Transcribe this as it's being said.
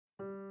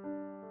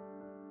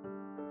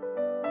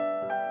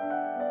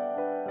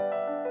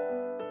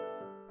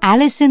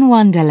Alice in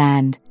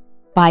Wonderland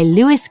by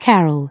Lewis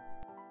Carroll.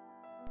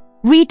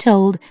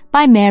 Retold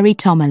by Mary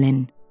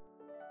Tomalin.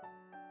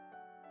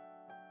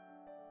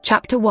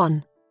 Chapter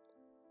 1.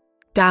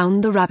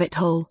 Down the Rabbit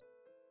Hole.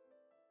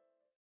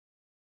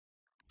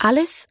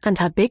 Alice and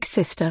her big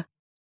sister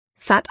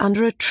sat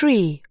under a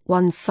tree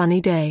one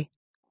sunny day.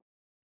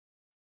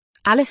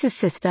 Alice's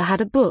sister had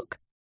a book,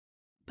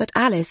 but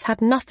Alice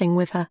had nothing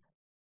with her.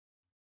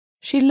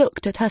 She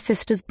looked at her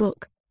sister's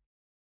book.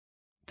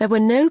 There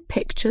were no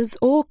pictures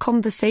or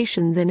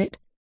conversations in it.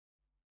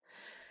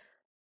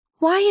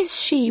 "Why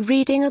is she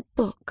reading a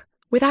book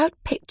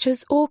without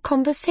pictures or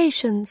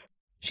conversations?"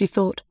 she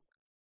thought.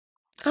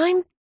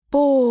 "I'm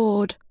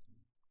bored.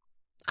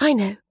 I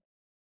know.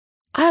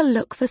 I'll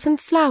look for some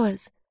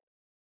flowers."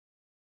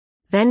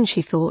 Then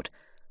she thought,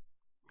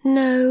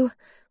 "No,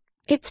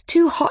 it's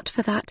too hot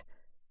for that,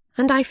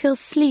 and I feel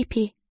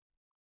sleepy."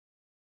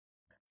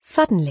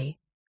 Suddenly,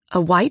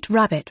 a white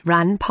rabbit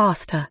ran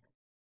past her.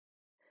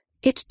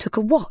 It took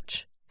a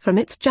watch from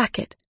its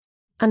jacket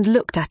and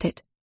looked at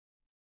it.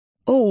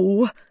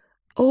 Oh,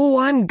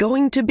 I'm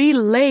going to be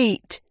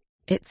late,"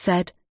 it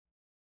said.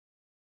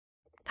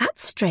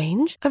 "That's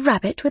strange, a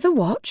rabbit with a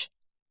watch,"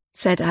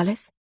 said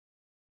Alice.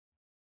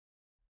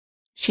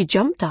 She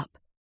jumped up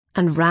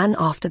and ran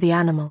after the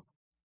animal.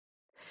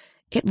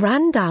 It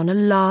ran down a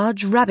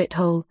large rabbit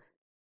hole,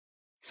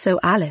 so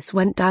Alice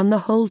went down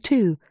the hole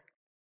too.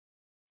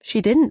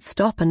 She didn't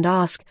stop and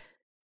ask,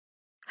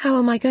 "How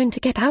am I going to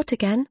get out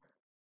again?"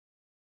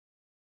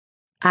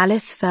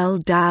 Alice fell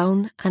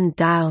down and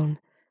down,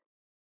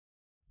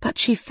 but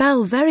she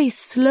fell very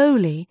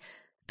slowly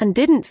and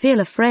didn't feel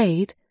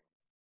afraid.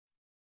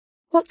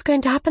 What's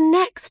going to happen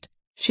next?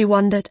 She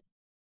wondered.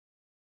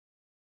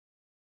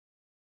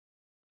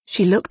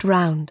 She looked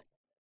round.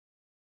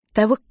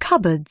 There were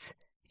cupboards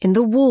in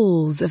the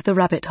walls of the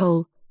rabbit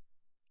hole.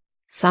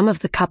 Some of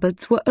the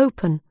cupboards were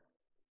open,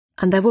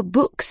 and there were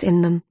books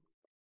in them.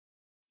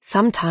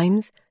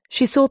 Sometimes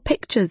she saw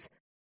pictures.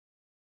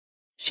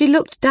 She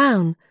looked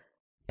down,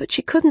 but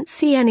she couldn't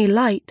see any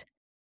light.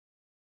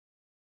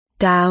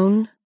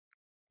 Down,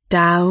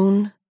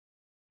 down,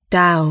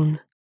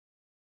 down.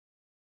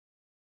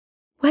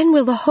 When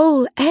will the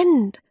hole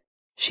end?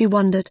 She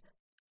wondered.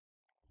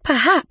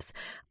 Perhaps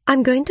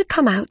I'm going to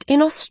come out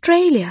in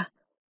Australia.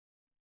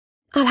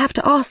 I'll have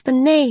to ask the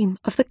name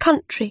of the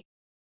country.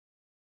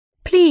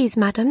 "Please,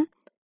 madam,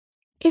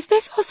 is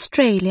this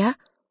Australia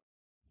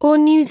or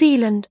New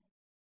Zealand?"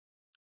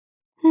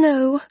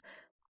 "No,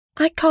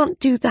 I can't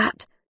do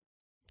that.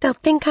 They'll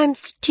think I'm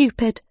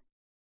stupid."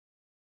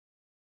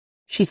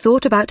 She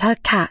thought about her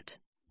cat,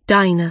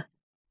 Dinah.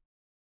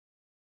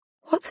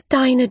 What's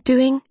Dinah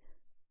doing?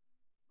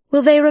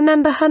 Will they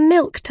remember her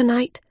milk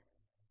tonight?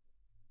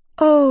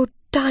 Oh,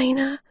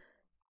 Dinah,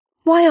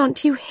 why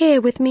aren't you here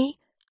with me?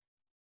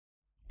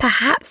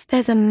 Perhaps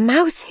there's a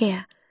mouse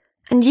here,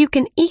 and you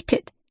can eat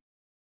it.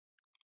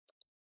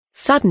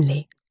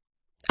 Suddenly,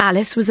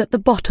 Alice was at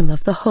the bottom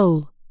of the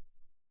hole.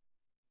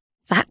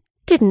 "That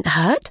didn't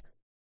hurt,"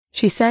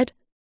 she said,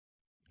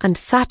 and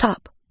sat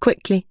up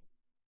quickly.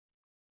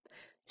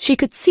 She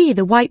could see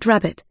the white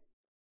rabbit,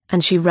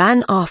 and she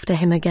ran after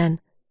him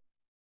again.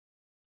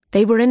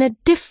 They were in a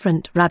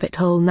different rabbit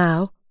hole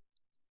now.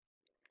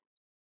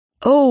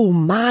 "Oh,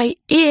 my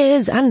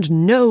ears and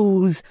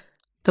nose!"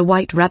 the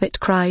white rabbit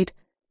cried.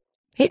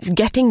 "It's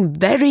getting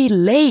very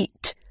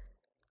late."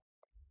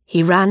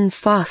 He ran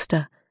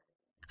faster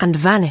and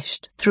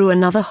vanished through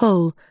another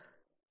hole.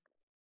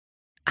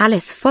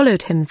 Alice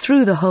followed him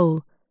through the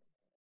hole.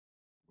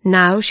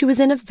 Now she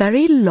was in a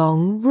very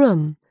long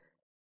room.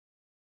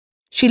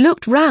 She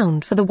looked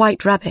round for the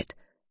white rabbit,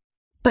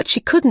 but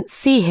she couldn't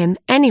see him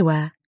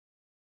anywhere.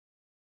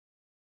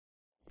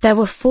 There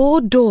were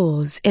 4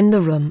 doors in the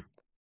room,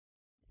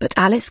 but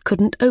Alice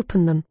couldn't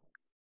open them.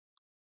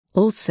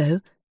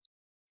 Also,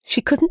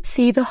 she couldn't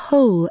see the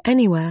hole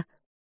anywhere.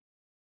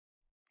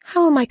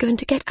 "How am I going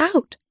to get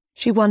out?"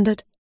 she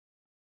wondered.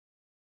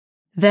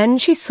 Then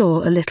she saw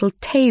a little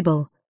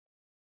table.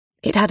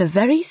 It had a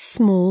very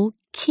small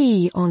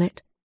key on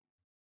it.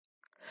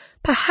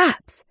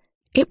 "Perhaps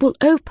it will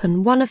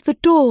open one of the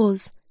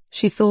doors,"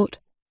 she thought.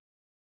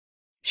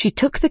 She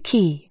took the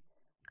key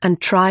and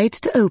tried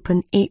to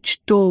open each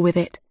door with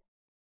it.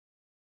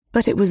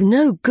 But it was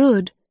no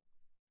good.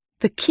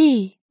 The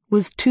key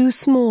was too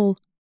small.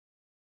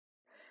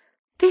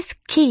 "This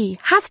key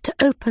has to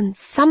open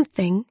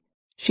something,"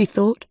 she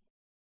thought.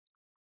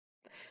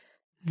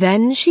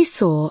 Then she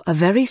saw a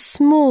very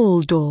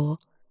small door,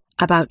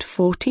 about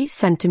 40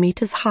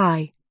 centimetres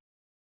high.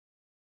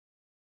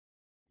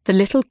 The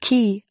little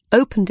key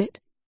opened it.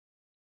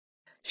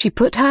 She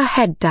put her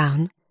head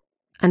down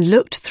and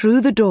looked through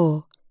the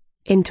door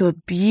into a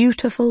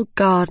beautiful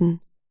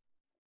garden.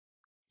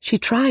 She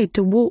tried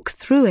to walk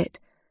through it,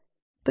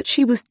 but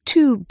she was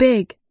too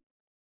big.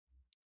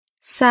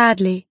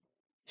 Sadly,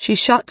 she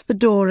shut the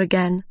door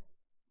again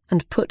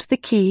and put the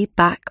key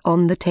back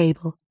on the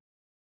table.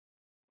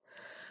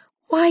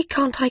 "Why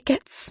can't I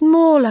get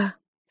smaller?"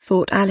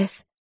 thought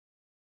Alice.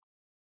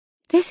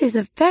 "This is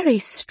a very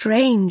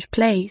strange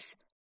place.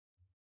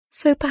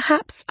 so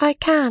perhaps I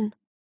can.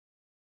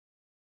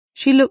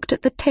 She looked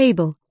at the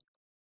table.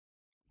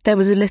 There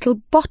was a little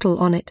bottle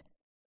on it.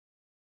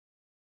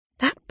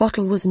 That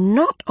bottle was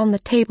not on the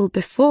table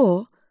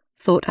before,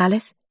 thought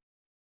Alice.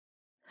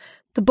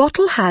 The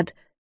bottle had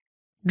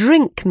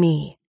 "Drink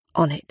me"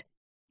 on it,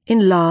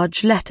 in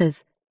large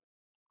letters.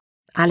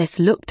 Alice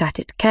looked at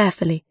it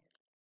carefully.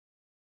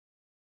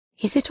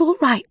 Is it all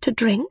right to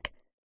drink?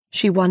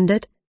 She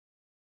wondered.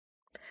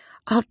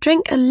 I'll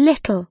drink a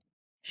little,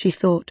 she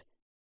thought.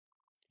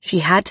 She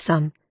had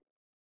some,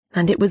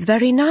 and it was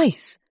very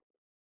nice.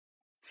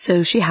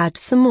 So she had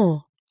some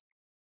more.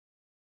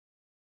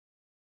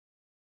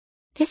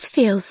 This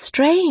feels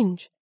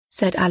strange,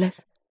 said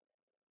Alice.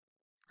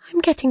 I'm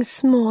getting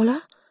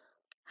smaller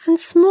and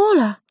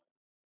smaller.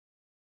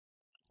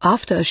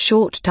 After a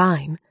short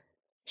time,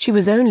 she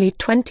was only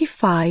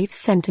 25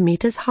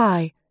 centimetres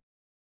high.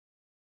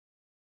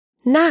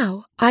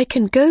 Now I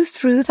can go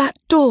through that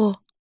door,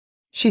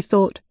 she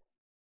thought.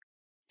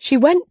 She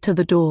went to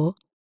the door,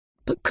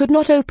 but could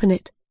not open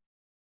it.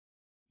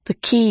 The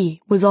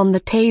key was on the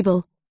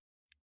table.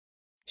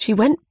 She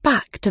went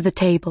back to the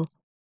table.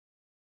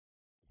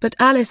 But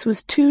Alice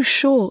was too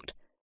short,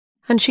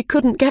 and she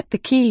couldn't get the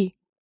key.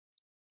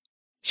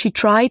 She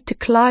tried to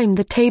climb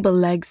the table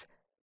legs,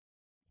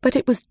 but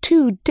it was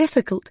too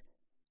difficult.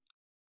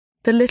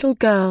 The little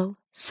girl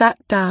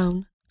sat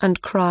down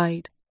and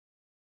cried.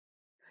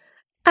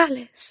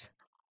 Alice,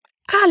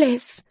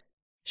 Alice,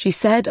 she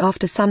said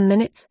after some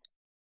minutes.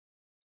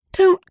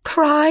 Don't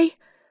cry.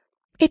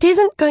 It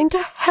isn't going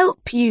to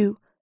help you.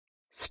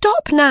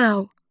 Stop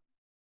now.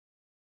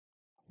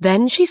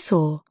 Then she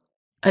saw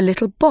a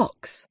little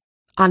box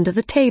under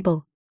the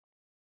table.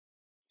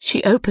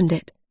 She opened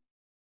it.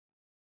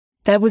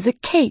 There was a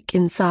cake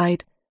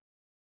inside.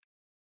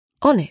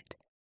 On it,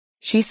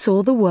 she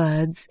saw the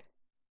words,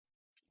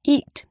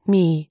 "Eat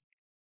me."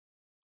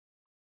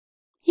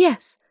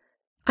 Yes,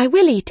 I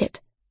will eat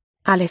it,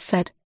 Alice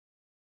said.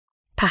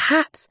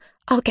 Perhaps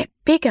I'll get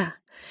bigger,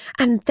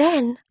 and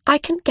then I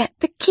can get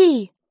the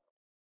key.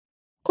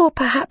 Or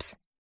perhaps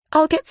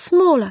I'll get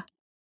smaller.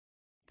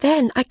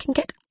 Then I can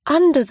get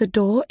under the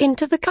door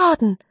into the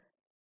garden.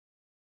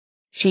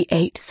 She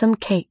ate some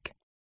cake.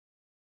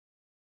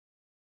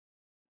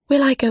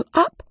 Will I go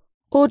up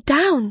or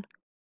down?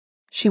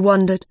 She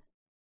wondered.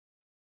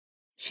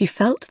 She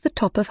felt the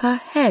top of her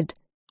head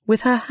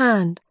with her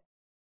hand.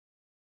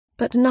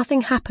 But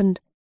nothing happened.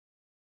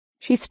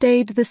 She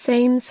stayed the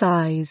same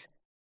size.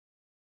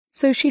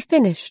 So she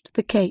finished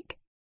the cake.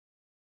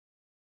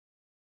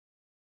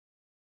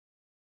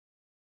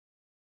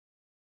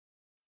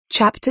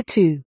 Chapter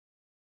 2.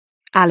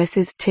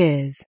 Alice's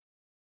Tears.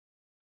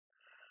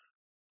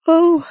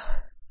 Oh,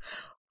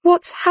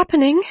 what's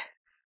happening?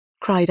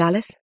 Cried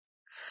Alice.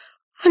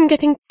 I'm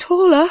getting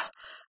taller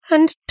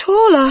and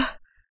taller.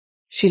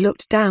 She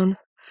looked down.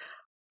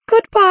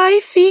 Goodbye,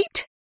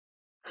 feet.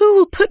 Who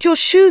will put your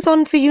shoes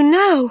on for you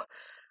now?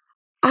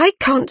 I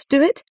can't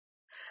do it.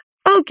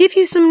 I'll give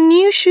you some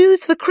new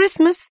shoes for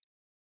Christmas.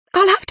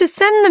 I'll have to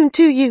send them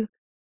to you.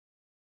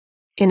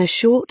 In a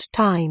short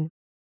time,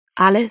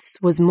 Alice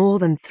was more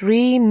than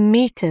 3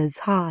 meters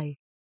high.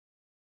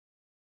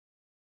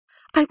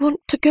 I want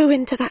to go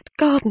into that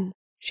garden,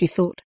 she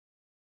thought.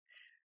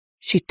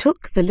 She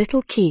took the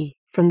little key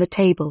from the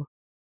table.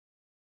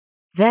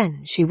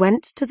 Then she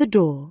went to the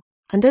door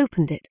and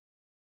opened it.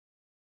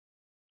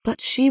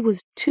 But she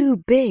was too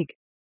big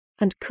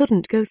and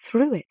couldn't go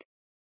through it.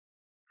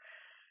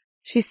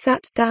 She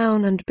sat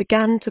down and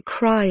began to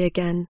cry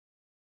again.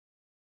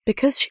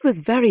 Because she was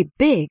very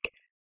big,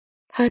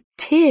 her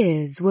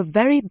tears were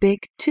very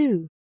big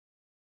too.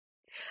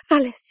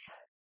 Alice,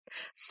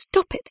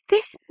 stop it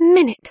this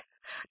minute.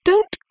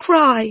 Don't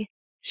cry,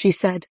 she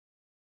said.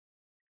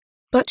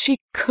 But she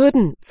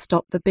couldn't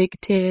stop the big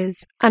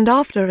tears, and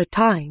after a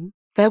time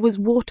there was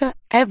water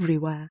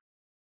everywhere.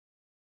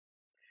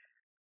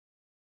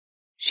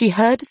 She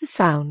heard the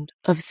sound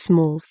of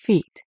small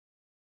feet.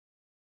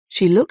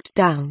 She looked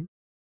down,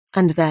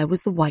 and there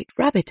was the White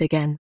Rabbit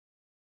again.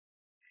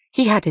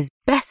 He had his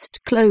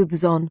best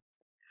clothes on,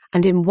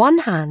 and in one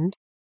hand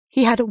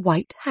he had a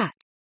white hat.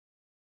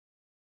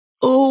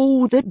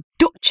 "Oh, the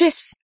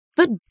Duchess,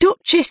 the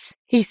Duchess,"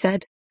 he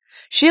said.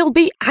 "She'll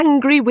be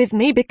angry with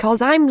me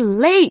because I'm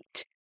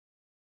late."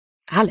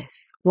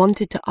 Alice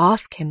wanted to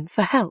ask him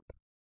for help.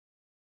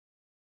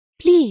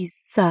 "Please,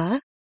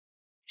 sir,"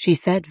 she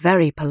said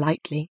very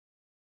politely.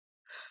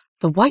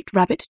 The White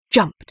Rabbit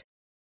jumped.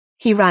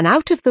 He ran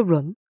out of the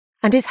room,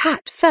 and his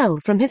hat fell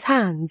from his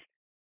hands.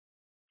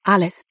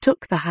 Alice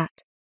took the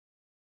hat.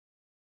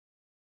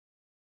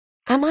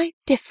 Am I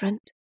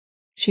different?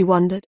 She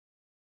wondered.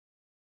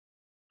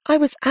 I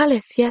was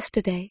Alice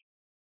yesterday,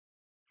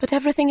 but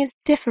everything is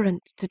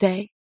different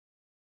today.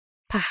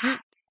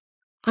 Perhaps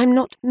I'm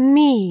not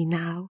me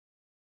now.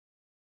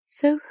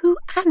 So who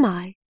am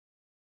I?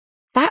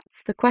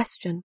 That's the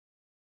question.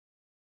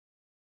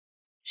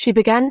 She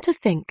began to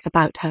think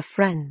about her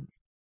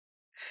friends.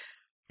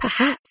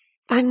 Perhaps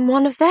I'm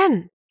one of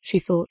them, she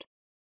thought.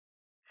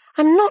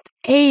 I'm not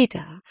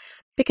Ada,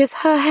 because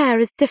her hair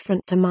is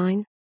different to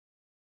mine.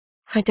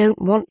 I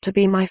don't want to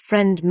be my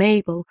friend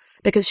Mabel,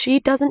 because she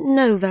doesn't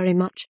know very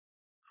much.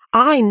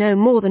 I know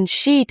more than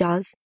she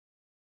does.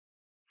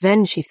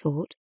 Then she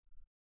thought,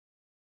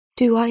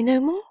 do I know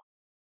more?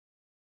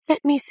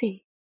 Let me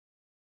see.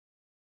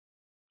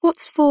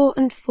 What's 4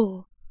 and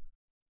 4?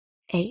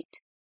 8.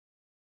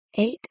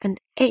 8 and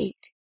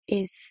 8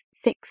 is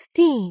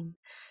 16.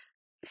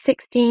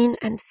 16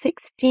 and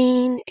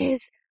 16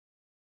 is...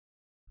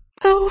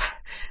 Oh,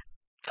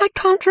 I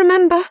can't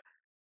remember.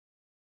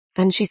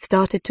 And she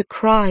started to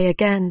cry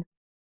again.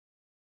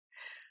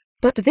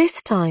 But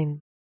this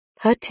time,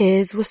 her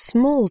tears were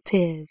small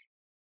tears.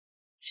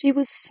 She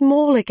was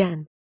small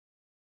again.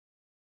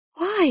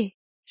 Why?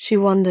 She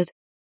wondered.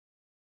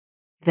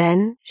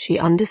 Then she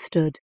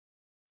understood.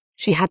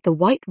 She had the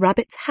White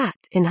Rabbit's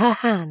hat in her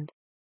hand.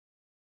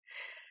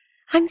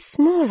 I'm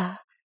smaller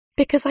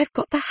because I've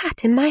got the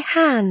hat in my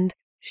hand,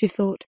 she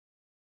thought.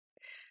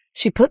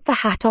 She put the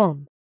hat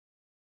on.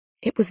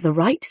 It was the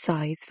right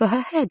size for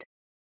her head.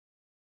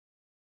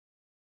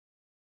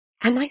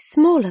 Am I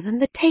smaller than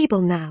the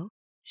table now?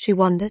 She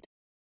wondered.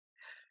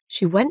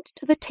 She went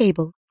to the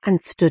table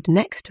and stood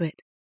next to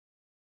it.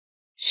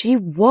 She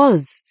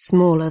was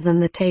smaller than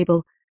the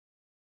table.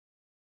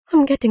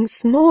 I'm getting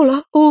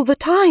smaller all the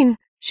time,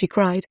 she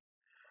cried.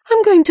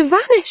 I'm going to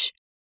vanish.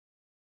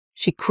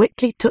 She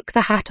quickly took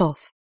the hat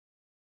off.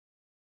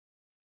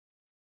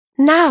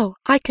 Now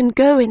I can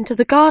go into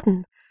the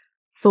garden,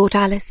 thought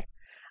Alice,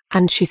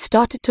 and she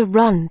started to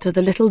run to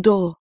the little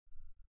door.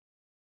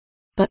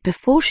 But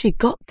before she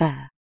got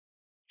there,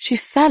 she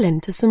fell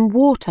into some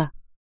water.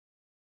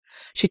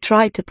 She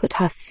tried to put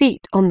her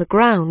feet on the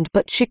ground,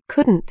 but she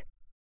couldn't.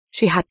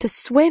 She had to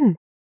swim.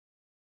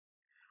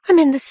 I'm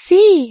in the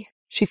sea,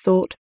 she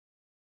thought.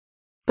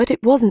 But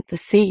it wasn't the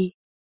sea.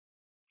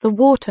 The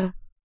water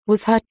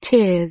was her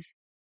tears.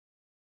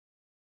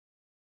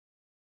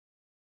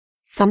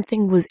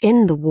 Something was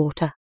in the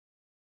water.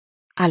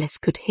 Alice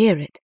could hear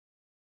it.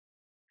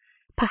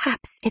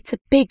 Perhaps it's a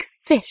big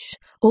fish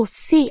or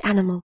sea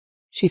animal,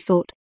 she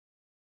thought.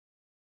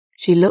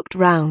 She looked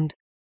round.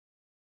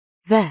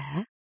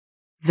 There,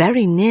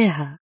 very near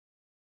her,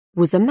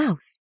 was a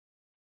mouse.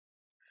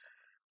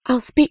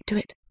 I'll speak to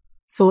it,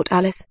 thought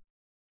Alice.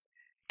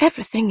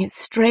 Everything is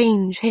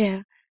strange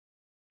here.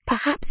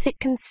 Perhaps it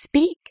can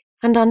speak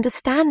and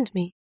understand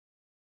me.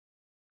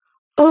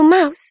 Oh,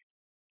 mouse,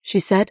 she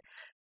said,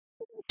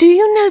 do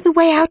you know the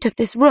way out of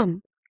this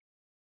room?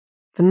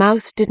 The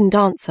mouse didn't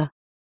answer.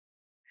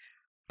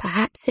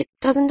 Perhaps it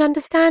doesn't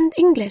understand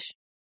English.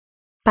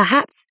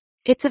 Perhaps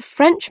it's a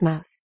French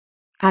mouse,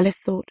 Alice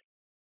thought.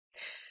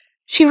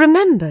 She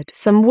remembered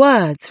some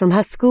words from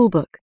her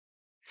schoolbook,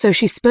 so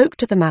she spoke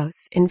to the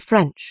mouse in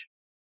French.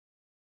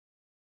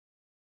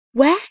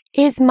 Where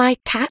is my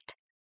cat?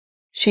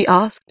 She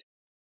asked.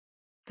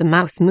 The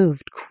mouse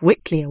moved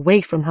quickly away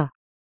from her.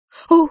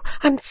 Oh,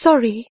 I'm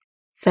sorry,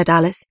 said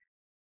Alice.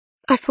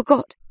 I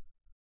forgot.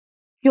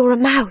 You're a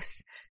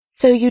mouse,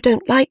 so you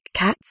don't like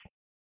cats.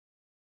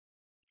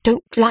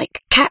 Don't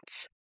like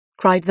cats,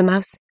 cried the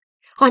mouse.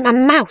 I'm a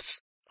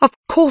mouse. Of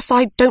course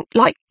I don't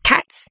like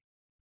cats.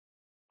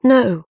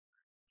 No,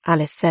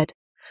 Alice said.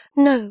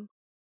 No,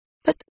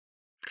 but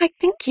I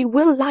think you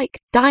will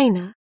like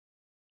Dinah.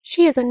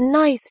 She is a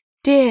nice,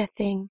 dear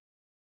thing.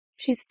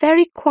 She's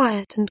very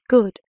quiet and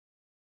good.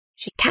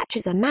 She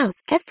catches a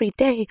mouse every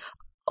day.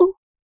 Oh,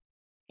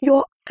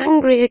 you're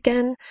angry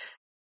again.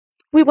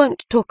 We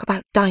won't talk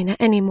about Dinah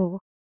any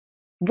more.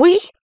 We?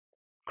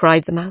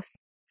 Cried the mouse.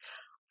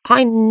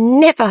 I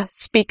never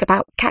speak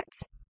about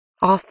cats.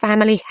 Our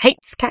family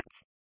hates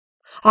cats.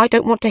 I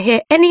don't want to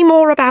hear any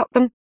more about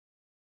them.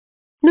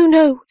 No,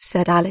 no,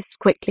 said Alice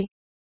quickly.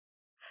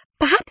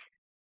 Perhaps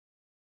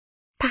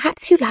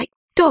you like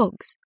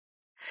dogs.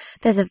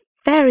 There's a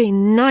very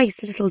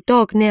nice little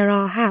dog near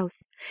our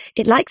house.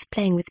 It likes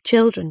playing with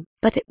children,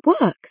 but it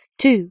works,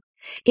 too.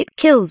 It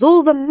kills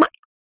all the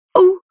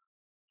Oh,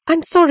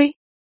 I'm sorry.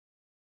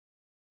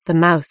 The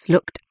mouse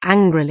looked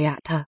angrily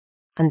at her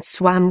and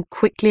swam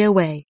quickly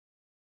away.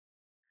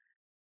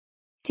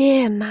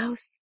 Dear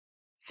mouse,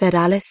 said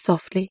Alice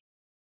softly.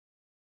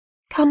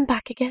 Come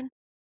back again,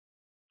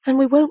 and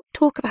we won't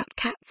talk about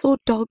cats or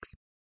dogs.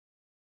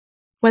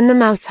 When the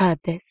mouse heard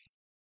this,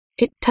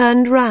 it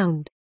turned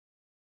round.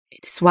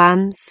 It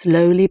swam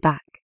slowly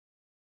back.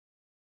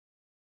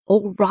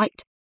 All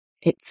right,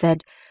 it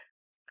said.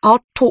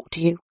 I'll talk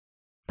to you,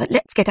 but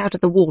let's get out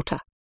of the water.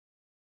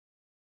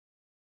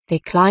 They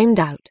climbed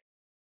out,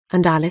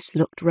 and Alice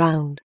looked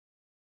round.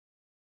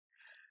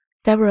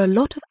 There were a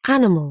lot of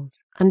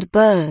animals and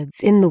birds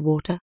in the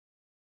water.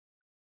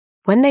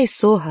 When they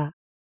saw her,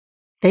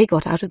 they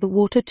got out of the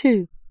water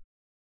too.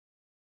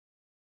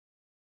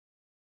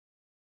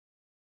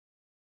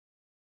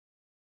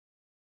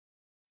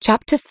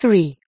 Chapter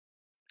 3.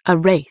 A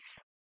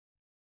Race.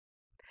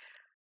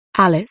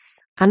 Alice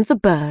and the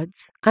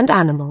birds and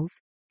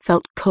animals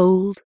felt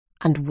cold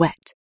and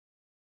wet.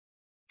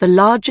 The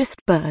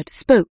largest bird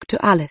spoke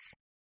to Alice.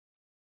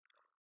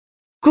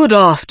 Good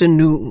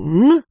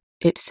afternoon,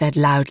 it said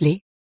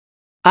loudly.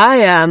 I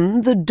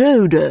am the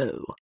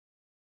Dodo."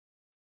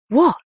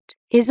 "What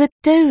is a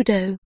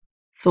dodo?"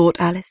 thought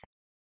Alice,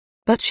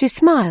 but she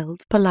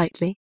smiled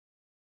politely.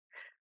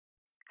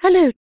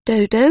 "Hello,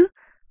 Dodo.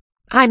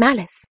 I'm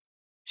Alice,"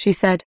 she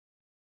said.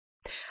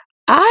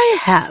 "I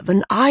have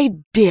an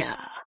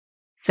idea,"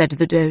 said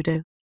the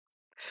Dodo.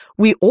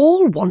 "We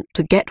all want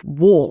to get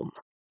warm,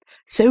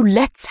 so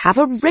let's have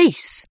a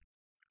race,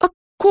 a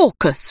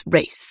caucus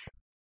race."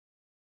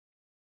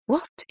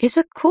 "What is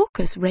a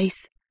caucus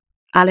race?"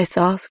 Alice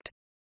asked.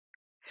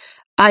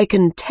 "I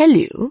can tell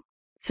you,"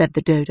 said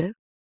the Dodo,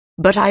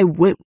 "but I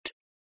won't.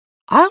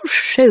 I'll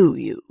show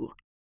you.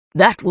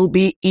 That will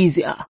be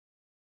easier."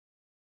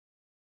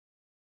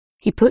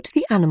 He put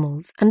the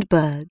animals and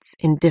birds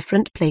in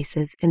different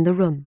places in the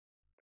room.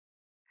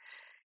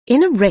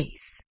 In a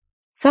race,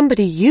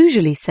 somebody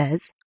usually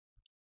says,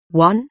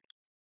 1,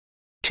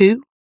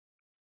 2,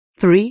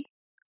 3,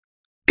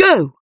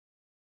 go!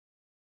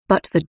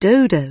 But the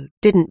Dodo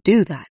didn't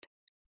do that.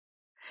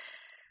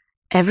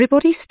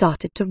 Everybody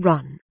started to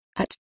run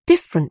at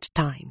different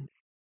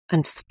times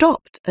and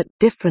stopped at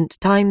different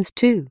times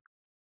too.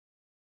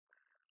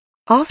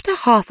 After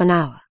half an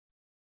hour,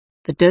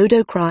 the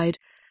Dodo cried,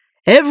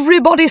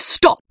 "Everybody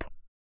stop!"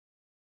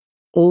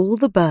 All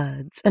the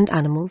birds and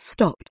animals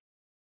stopped.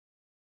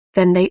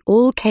 Then they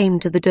all came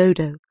to the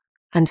Dodo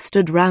and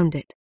stood round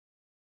it.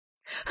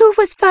 "Who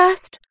was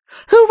first?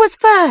 Who was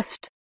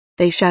first?"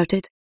 they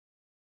shouted.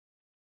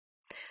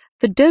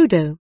 The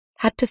Dodo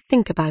had to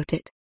think about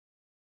it.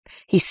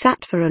 He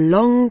sat for a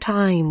long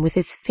time with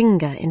his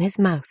finger in his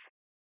mouth.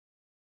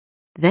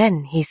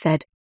 Then he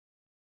said,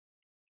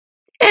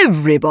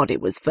 "Everybody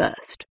was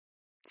first,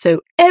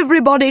 so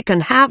everybody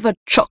can have a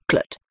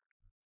chocolate."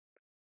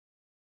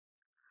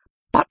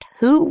 "But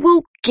who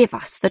will give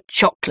us the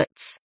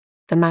chocolates?"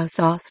 the mouse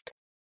asked.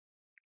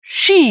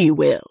 "She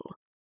will,"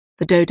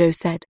 the Dodo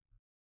said,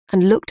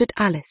 and looked at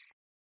Alice.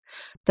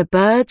 The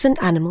birds and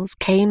animals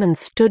came and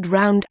stood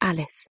round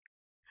Alice.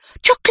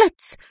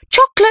 "Chocolates!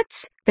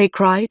 Chocolates!" they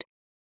cried.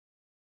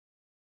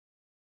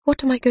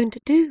 "What am I going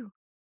to do?"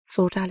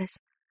 thought Alice.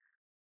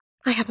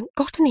 "I haven't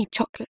got any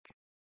chocolates."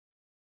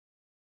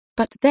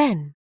 But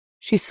then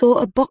she saw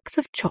a box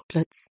of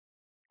chocolates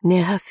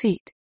near her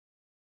feet.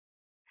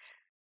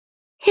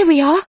 "Here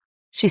we are,"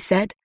 she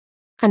said,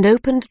 and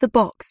opened the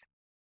box.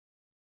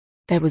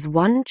 There was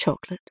one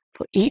chocolate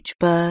for each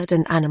bird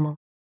and animal.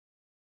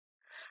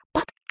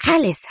 "But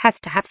Alice has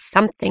to have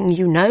something,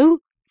 you know,"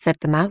 said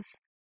the mouse.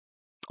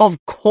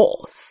 "Of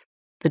course,"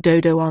 the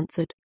Dodo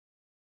answered.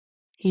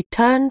 He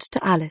turned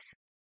to Alice.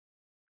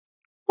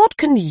 "What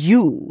can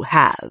you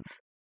have?"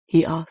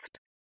 he asked.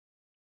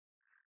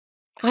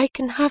 "I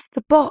can have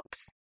the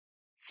box,"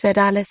 said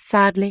Alice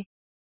sadly.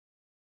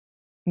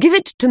 "Give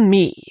it to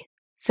me,"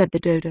 said the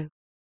Dodo,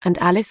 and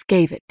Alice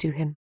gave it to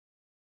him.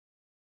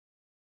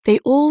 They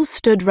all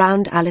stood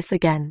round Alice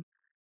again,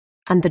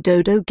 and the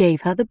Dodo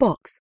gave her the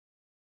box.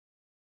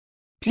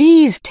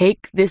 "Please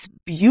take this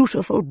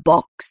beautiful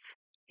box,"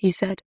 he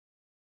said.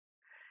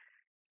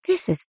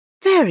 "This is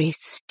very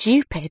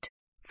stupid,"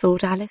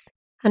 thought Alice,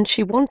 and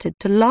she wanted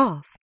to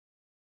laugh.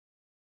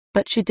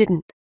 But she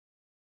didn't.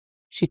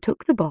 She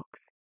took the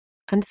box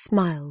and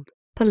smiled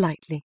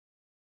politely.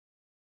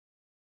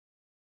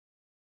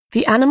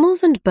 The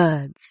animals and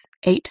birds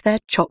ate their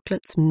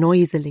chocolates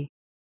noisily.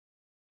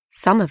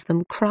 Some of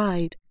them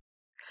cried.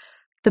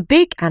 The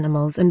big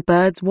animals and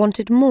birds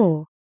wanted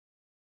more,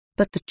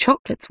 but the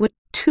chocolates were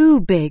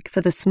too big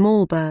for the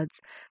small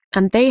birds,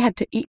 and they had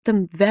to eat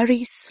them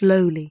very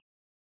slowly.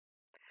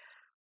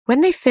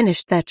 When they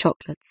finished their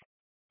chocolates,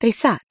 they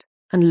sat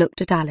and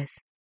looked at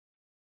Alice.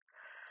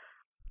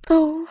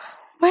 "Oh,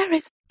 where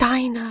is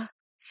Dinah?"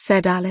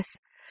 said Alice.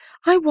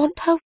 "I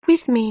want her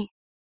with me."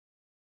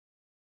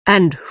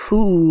 "And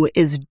who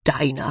is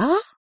Dinah?"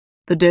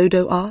 the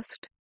Dodo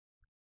asked.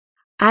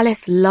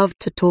 Alice loved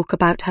to talk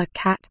about her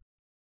cat.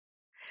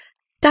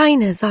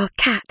 "Dinah's our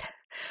cat.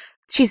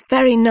 She's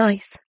very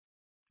nice,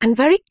 and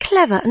very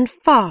clever and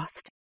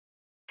fast.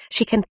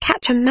 She can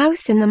catch a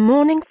mouse in the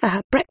morning for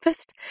her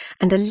breakfast,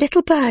 and a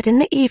little bird in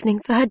the evening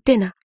for her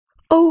dinner.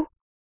 Oh,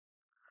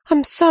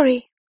 I'm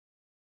sorry."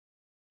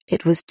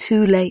 It was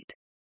too late.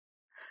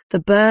 The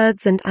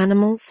birds and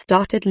animals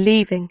started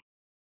leaving.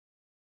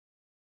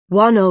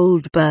 One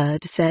old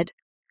bird said,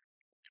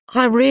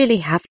 "I really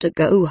have to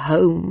go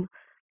home.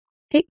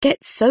 It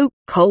gets so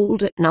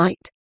cold at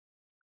night."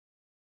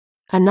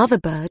 Another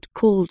bird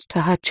called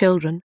to her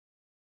children.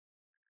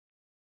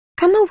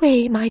 "Come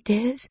away, my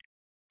dears.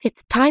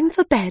 It's time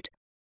for bed."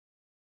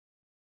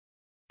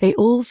 They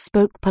all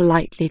spoke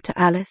politely to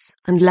Alice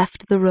and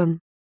left the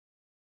room.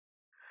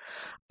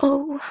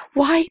 "Oh,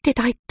 why did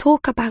I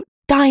talk about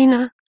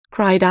Dinah?"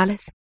 cried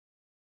Alice.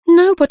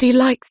 "Nobody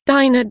likes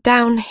Dinah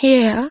down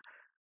here,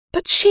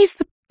 but she's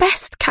the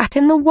best cat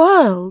in the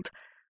world.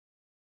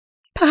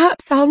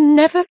 Perhaps I'll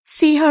never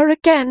see her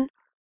again."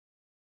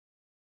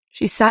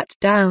 She sat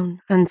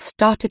down and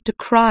started to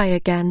cry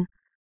again.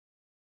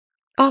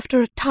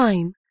 After a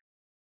time,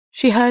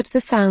 she heard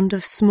the sound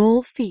of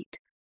small feet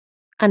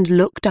and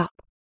looked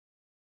up.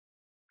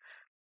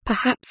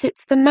 Perhaps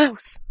it's the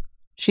mouse,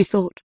 she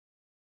thought.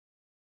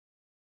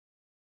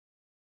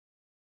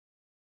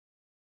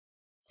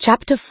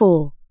 Chapter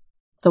 4.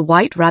 The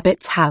White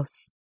Rabbit's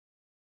House.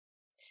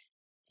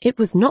 It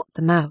was not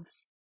the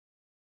mouse.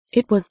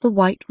 It was the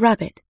White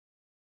Rabbit.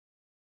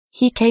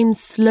 He came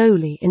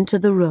slowly into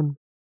the room.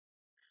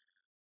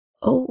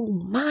 "Oh,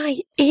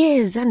 my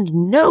ears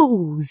and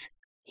nose,"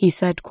 he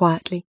said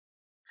quietly.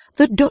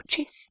 "The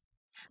Duchess!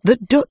 The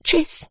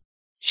Duchess!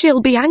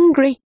 She'll be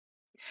angry.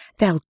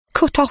 They'll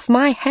cut off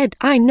my head,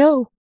 I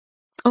know.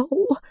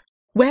 Oh,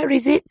 where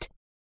is it?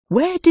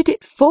 Where did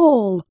it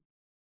fall?"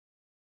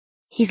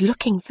 "He's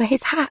looking for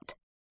his hat,"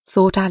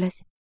 thought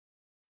Alice.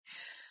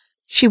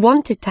 She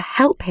wanted to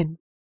help him,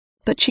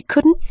 but she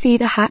couldn't see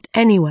the hat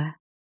anywhere.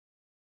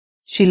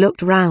 She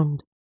looked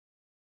round.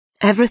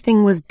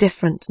 Everything was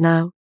different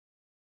now.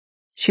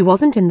 She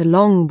wasn't in the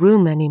long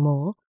room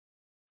anymore,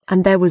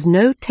 and there was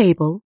no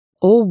table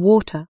or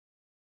water.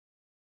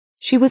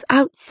 She was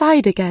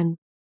outside again,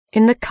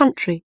 in the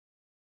country.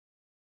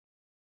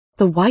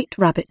 The White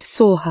Rabbit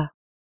saw her.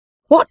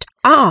 "What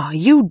are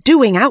you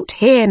doing out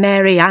here,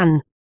 Mary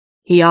Ann?"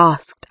 he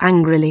asked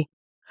angrily.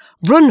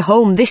 "Run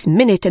home this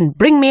minute and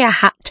bring me a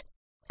hat.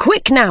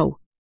 Quick now!"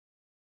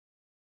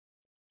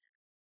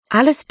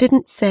 Alice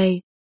didn't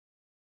say,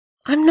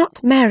 "I'm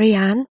not Mary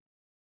Ann."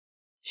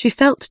 She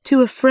felt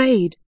too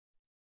afraid.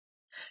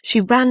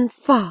 She ran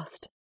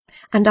fast,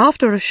 and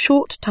after a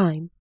short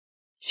time,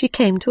 she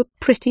came to a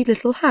pretty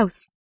little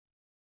house.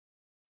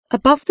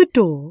 Above the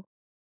door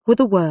were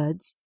the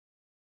words,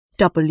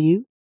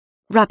 W.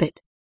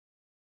 Rabbit.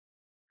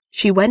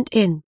 She went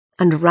in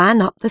and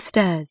ran up the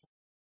stairs.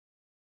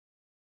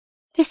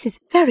 "This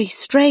is very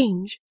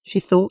strange," she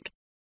thought.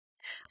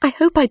 "I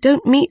hope I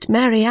don't meet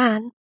Mary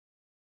Ann.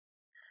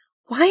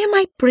 Why am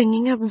I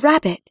bringing a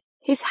rabbit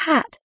his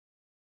hat?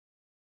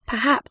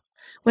 Perhaps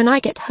when I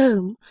get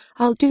home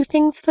I'll do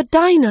things for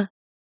Dinah.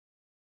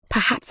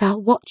 Perhaps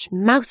I'll watch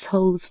mouse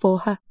holes for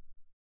her."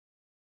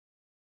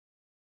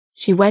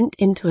 She went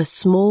into a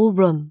small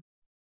room.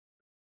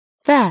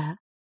 There,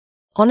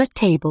 on a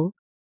table,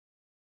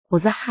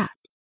 was a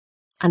hat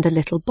and a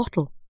little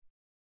bottle.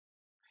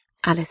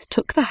 Alice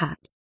took the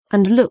hat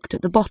and looked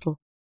at the bottle.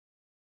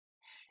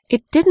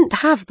 It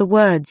didn't have the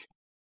words,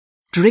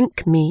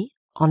 "Drink me,"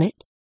 on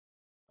it,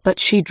 but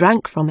she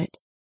drank from it.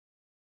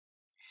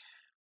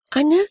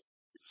 "I know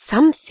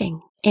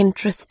something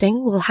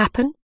interesting will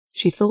happen,"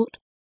 she thought.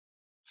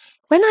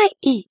 "When I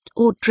eat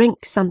or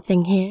drink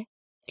something here,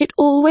 it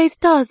always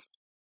does.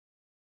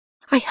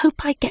 I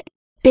hope I get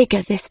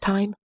bigger this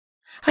time.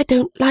 I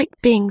don't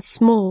like being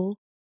small."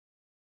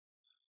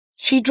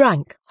 She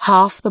drank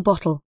half the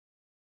bottle.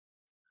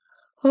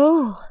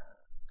 "Oh,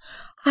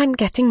 I'm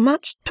getting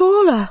much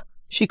taller,"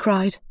 she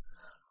cried.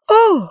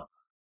 "Oh!"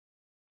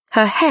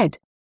 Her head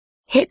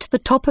hit the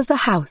top of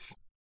the house,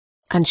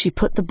 and she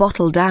put the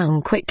bottle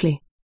down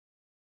quickly.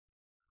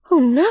 "Oh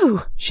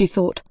no," she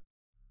thought.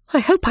 "I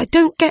hope I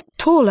don't get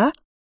taller."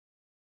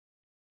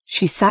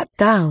 She sat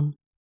down.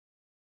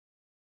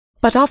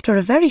 But after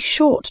a very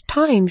short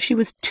time she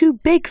was too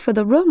big for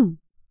the room.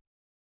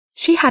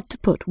 She had to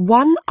put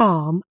one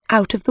arm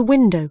out of the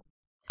window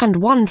and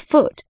one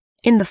foot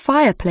in the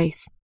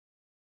fireplace.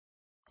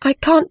 "I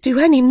can't do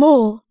any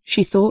more,"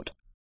 she thought.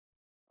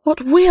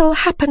 "What will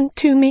happen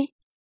to me?"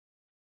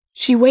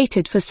 She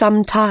waited for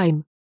some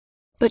time,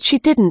 but she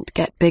didn't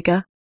get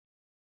bigger.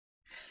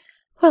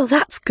 "Well,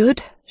 that's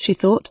good," she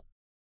thought.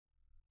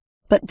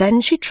 But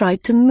then she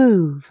tried to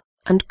move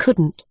and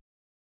couldn't.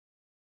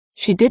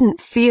 She didn't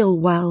feel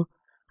well,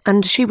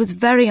 and she was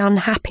very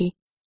unhappy.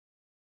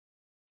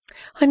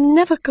 "I'm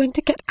never going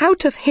to get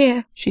out of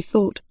here," she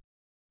thought.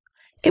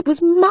 "It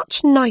was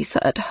much nicer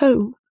at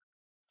home.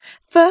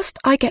 First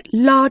I get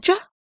larger,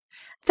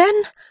 then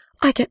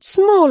I get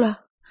smaller,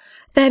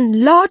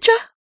 then larger.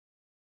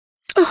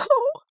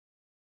 Oh,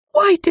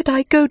 why did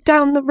I go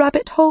down the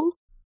rabbit hole?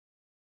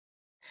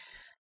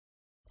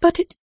 But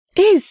it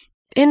is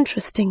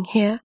interesting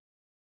here.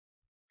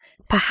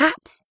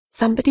 Perhaps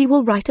somebody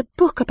will write a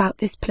book about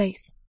this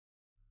place.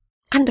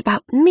 And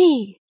about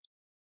me.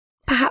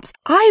 Perhaps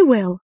I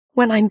will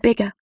when I'm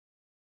bigger."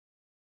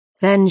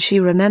 Then she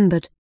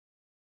remembered.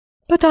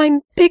 "But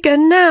I'm bigger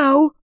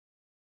now."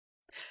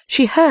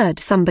 She heard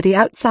somebody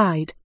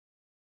outside.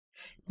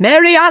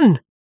 "Mary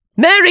Ann!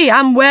 Mary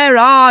Ann, where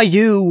are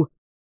you?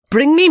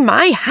 Bring me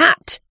my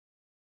hat."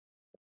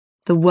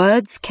 The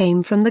words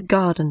came from the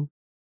garden,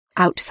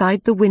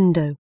 outside the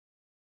window.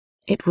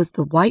 It was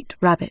the White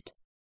Rabbit.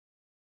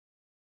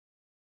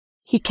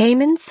 He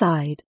came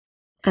inside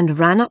and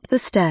ran up the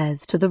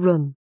stairs to the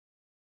room.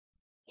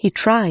 He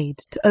tried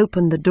to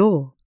open the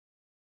door,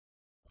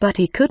 but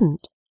he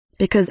couldn't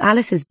because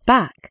Alice's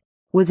back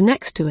was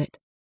next to it.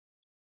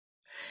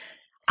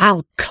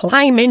 "I'll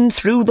climb in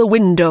through the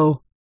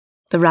window,"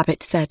 the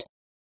rabbit said.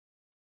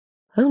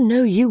 "Oh,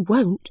 no, you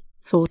won't,"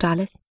 thought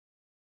Alice.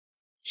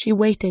 She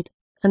waited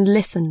and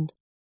listened.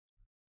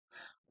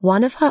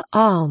 One of her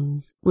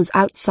arms was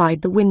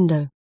outside the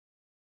window.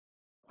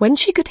 When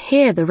she could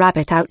hear the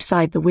rabbit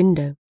outside the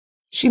window,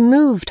 She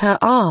moved her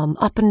arm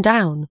up and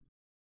down.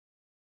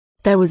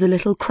 There was a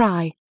little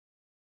cry.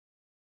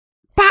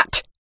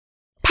 "Pat!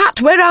 Pat,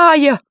 where are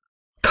you?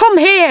 Come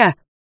here!"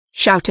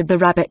 shouted the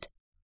rabbit.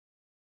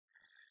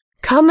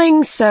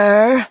 "Coming,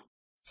 sir,"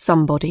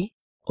 somebody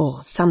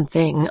or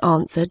something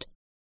answered.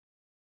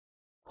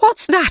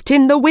 "What's that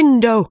in the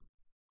window?"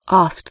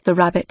 asked the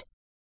rabbit.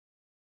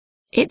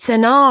 "It's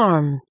an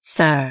arm,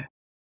 sir,"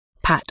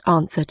 Pat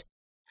answered.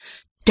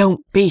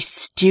 "Don't be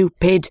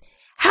stupid.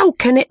 How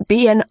can it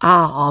be an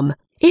arm?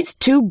 It's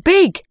too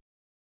big."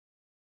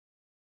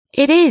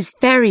 "It is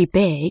very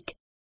big,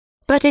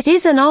 but it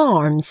is an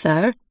arm,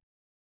 sir."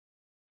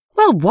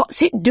 "Well,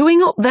 what's it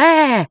doing up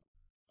there?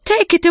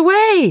 Take it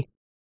away,"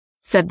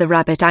 said the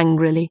rabbit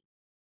angrily.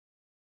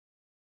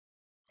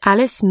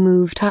 Alice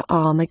moved her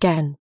arm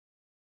again.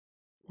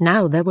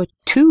 Now there were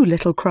 2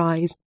 little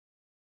cries.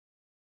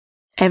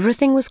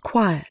 Everything was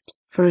quiet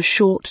for a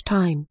short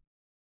time.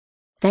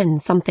 Then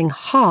something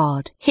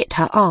hard hit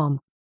her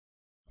arm.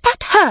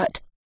 "That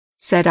hurt,"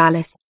 said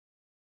Alice.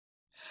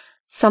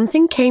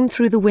 Something came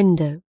through the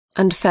window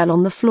and fell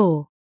on the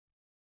floor.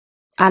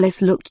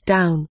 Alice looked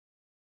down.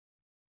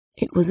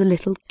 It was a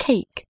little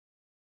cake.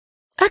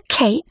 A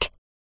cake?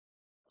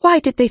 Why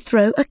did they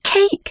throw a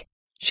cake?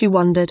 She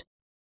wondered.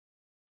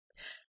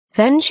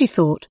 Then she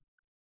thought,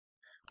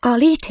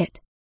 I'll eat it,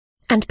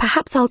 and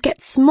perhaps I'll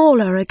get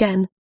smaller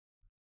again.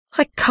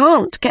 I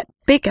can't get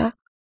bigger.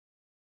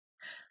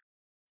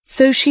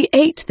 So she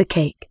ate the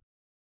cake,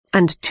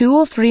 and 2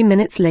 or 3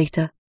 minutes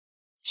later,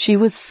 she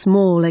was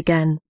small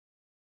again.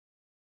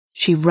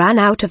 She ran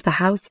out of the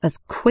house as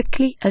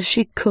quickly as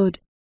she could.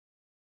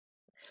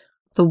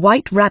 The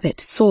White Rabbit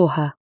saw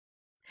her.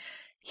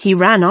 He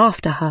ran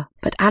after her,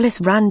 but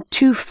Alice ran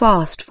too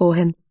fast for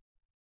him.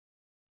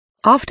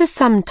 After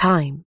some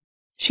time,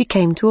 she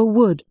came to a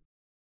wood.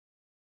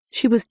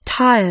 She was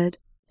tired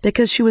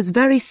because she was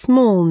very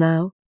small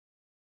now.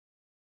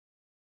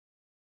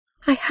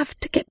 I have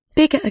to get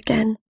bigger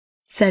again,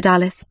 said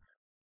Alice.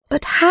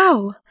 But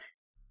how?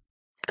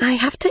 I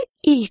have to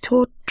eat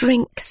or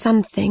drink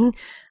something,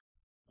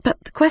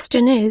 but the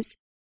question is,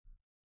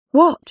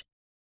 what?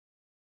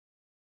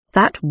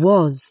 That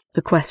was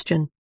the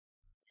question.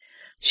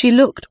 She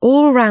looked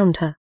all round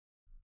her,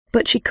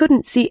 but she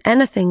couldn't see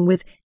anything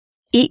with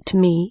eat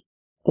me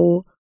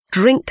or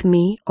drink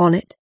me on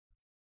it.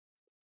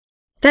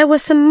 There were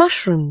some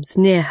mushrooms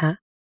near her.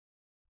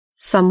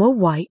 Some were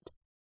white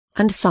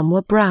and some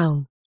were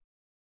brown.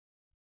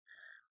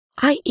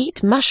 I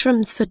eat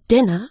mushrooms for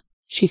dinner,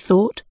 she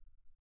thought.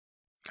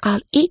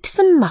 I'll eat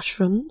some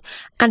mushrooms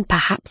and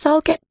perhaps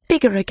I'll get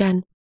bigger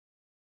again.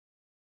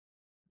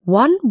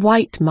 One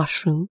white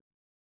mushroom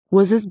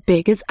was as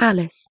big as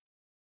Alice.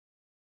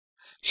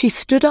 She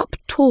stood up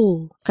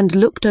tall and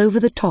looked over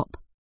the top.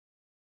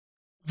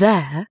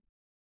 There,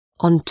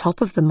 on top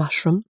of the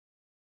mushroom,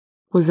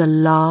 was a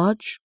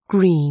large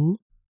green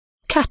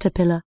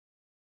caterpillar.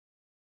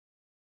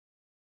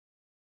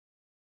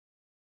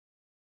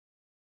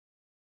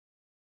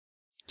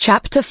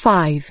 Chapter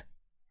 5.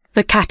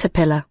 The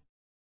Caterpillar.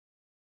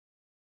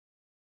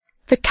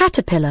 The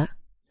caterpillar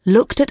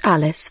looked at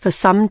Alice for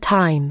some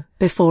time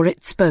before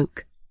it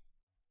spoke.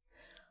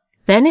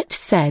 Then it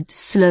said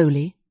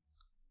slowly,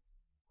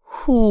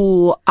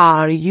 Who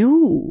are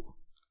you?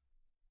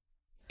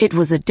 It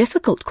was a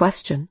difficult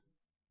question.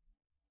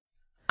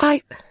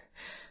 I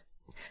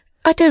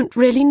don't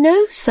really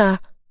know, sir,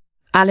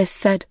 Alice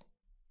said.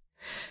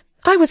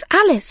 I was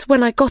Alice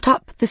when I got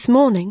up this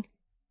morning,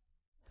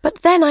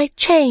 but then I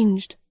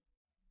changed,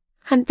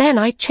 and then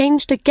I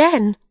changed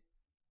again,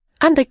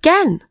 and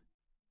again.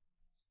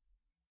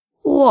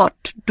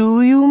 What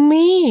do you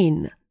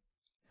mean?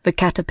 The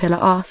caterpillar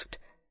asked.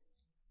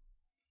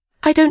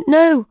 I don't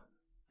know,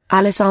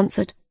 Alice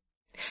answered.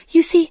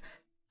 You see,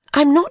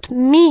 I'm not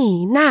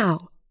me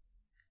now.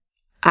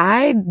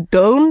 I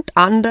don't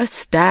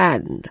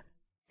understand,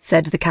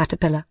 said the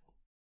caterpillar.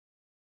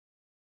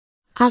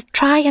 I'll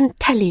try and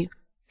tell you,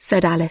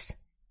 said Alice.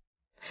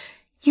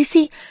 You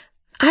see,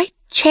 I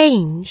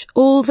change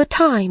all the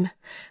time.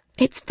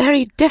 It's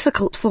very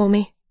difficult for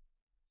me.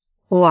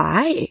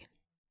 Why?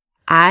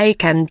 I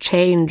can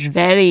change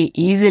very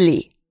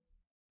easily.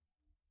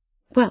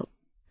 Well,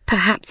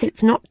 perhaps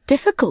it's not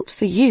difficult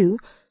for you,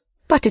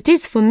 but it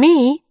is for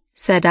me,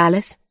 said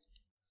Alice.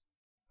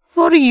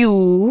 For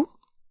you?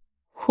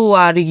 Who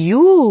are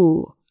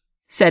you?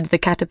 Said the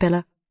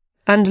caterpillar,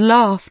 and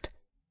laughed.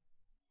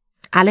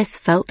 Alice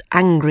felt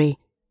angry.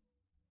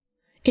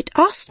 It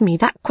asked me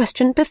that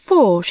question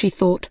before, she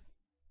thought.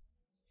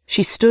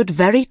 She stood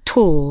very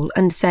tall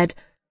and said,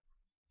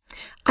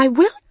 I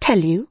will tell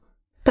you,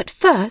 but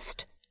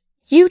first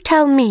you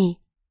tell me.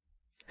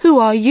 Who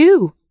are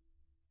you?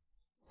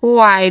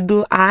 Why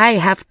do I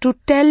have to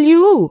tell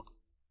you?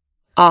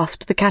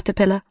 Asked the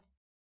caterpillar.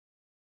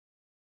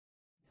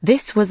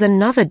 This was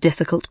another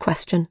difficult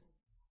question,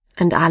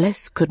 and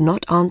Alice could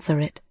not answer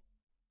it.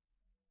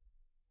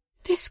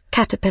 This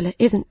caterpillar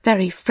isn't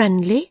very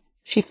friendly,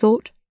 she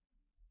thought.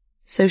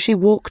 So she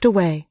walked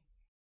away.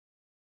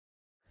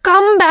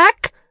 Come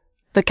back,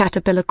 the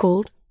caterpillar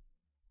called.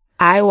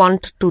 I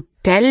want to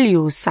tell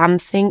you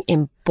something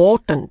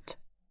important.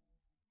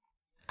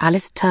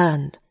 Alice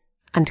turned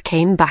and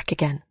came back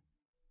again.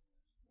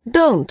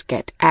 Don't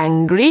get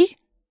angry,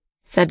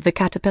 said the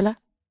caterpillar.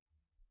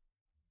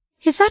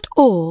 Is that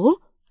all?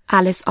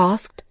 Alice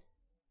asked.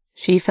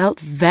 She felt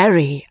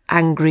very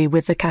angry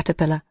with the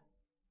caterpillar.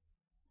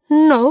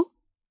 No,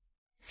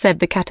 said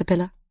the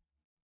caterpillar.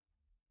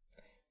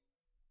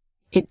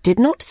 It did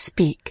not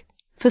speak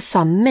for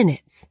some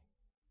minutes.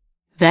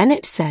 Then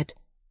it said,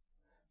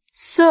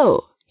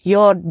 So,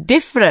 you're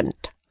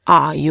different,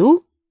 are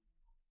you?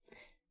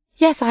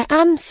 Yes, I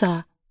am,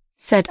 sir,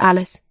 said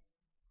Alice.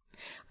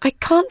 I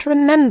can't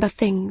remember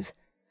things,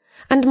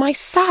 and my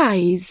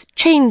size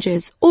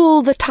changes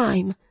all the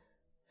time.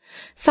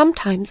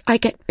 Sometimes I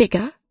get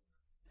bigger,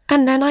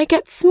 and then I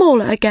get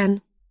smaller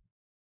again.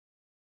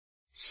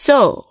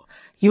 So,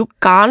 you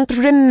can't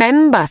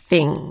remember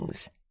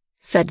things,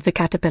 said the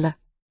caterpillar.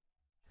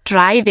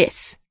 Try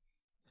this.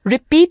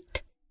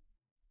 Repeat.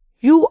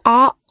 You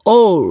are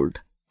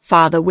old,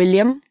 Father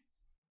William.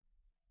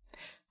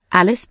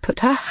 Alice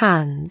put her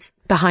hands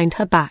behind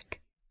her back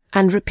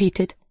and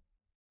repeated.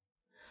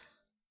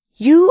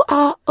 You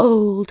are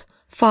old,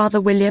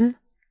 Father William,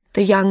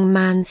 the young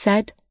man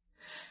said,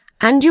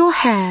 and your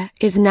hair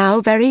is now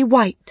very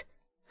white.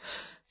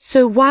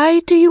 So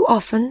why do you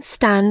often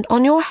stand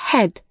on your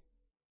head?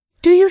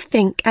 Do you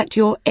think at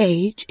your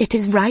age it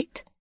is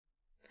right?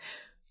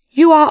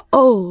 You are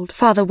old,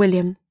 Father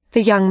William,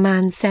 the young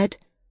man said.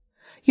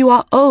 You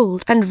are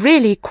old and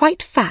really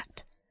quite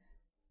fat.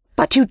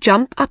 But you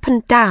jump up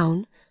and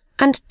down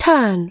and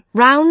turn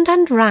round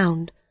and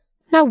round.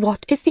 Now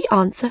what is the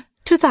answer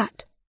to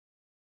that?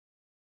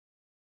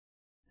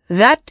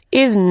 That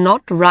is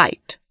not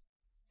right,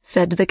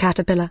 said the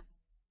caterpillar.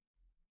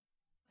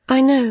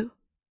 I know.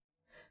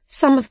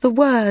 Some of the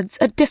words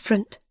are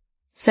different,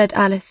 said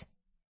Alice.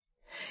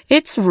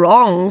 It's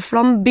wrong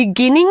from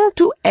beginning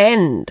to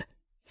end,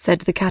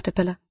 said the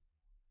caterpillar.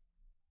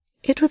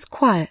 It was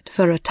quiet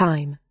for a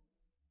time.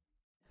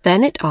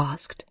 Then it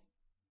asked,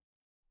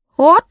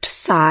 What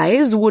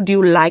size would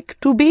you like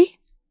to be?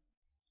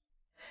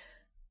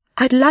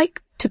 I'd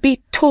like to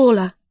be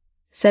taller,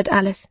 said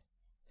Alice.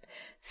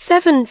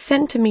 7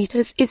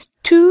 centimetres is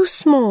too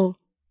small.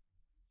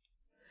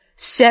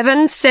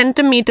 7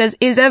 centimetres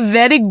is a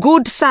very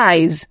good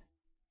size,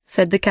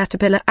 said the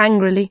caterpillar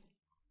angrily.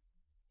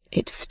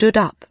 It stood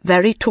up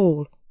very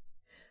tall.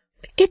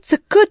 It's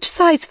a good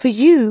size for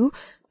you,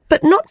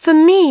 but not for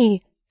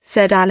me,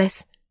 said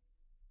Alice.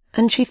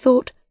 And she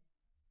thought,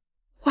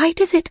 why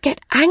does it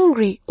get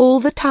angry all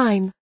the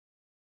time?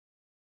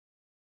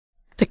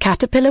 The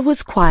caterpillar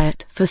was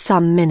quiet for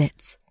some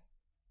minutes.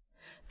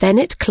 Then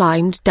it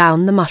climbed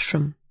down the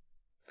mushroom.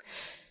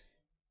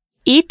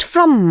 Eat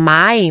from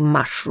my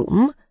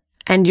mushroom,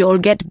 and you'll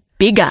get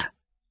bigger.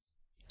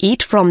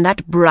 Eat from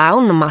that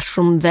brown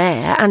mushroom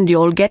there, and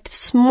you'll get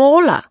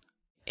smaller,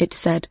 it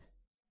said.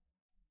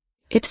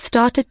 It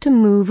started to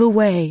move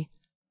away.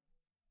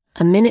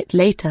 A minute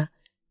later,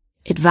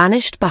 it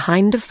vanished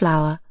behind a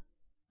flower,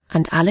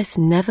 and Alice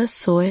never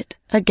saw it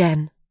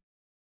again.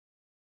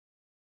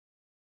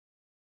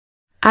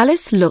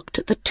 Alice looked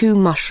at the 2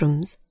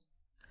 mushrooms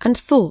and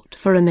thought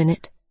for a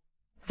minute.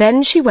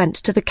 Then she went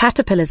to the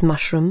caterpillar's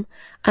mushroom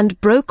and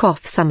broke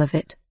off some of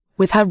it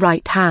with her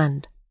right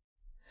hand.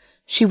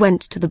 She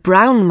went to the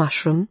brown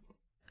mushroom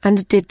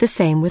and did the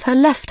same with her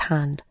left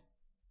hand.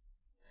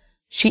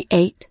 She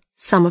ate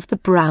some of the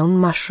brown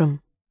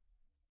mushroom.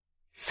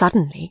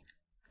 Suddenly,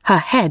 her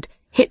head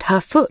hit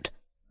her foot.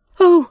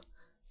 Oh,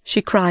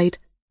 she cried.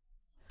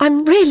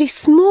 I'm really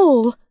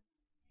small.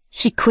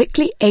 She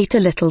quickly ate a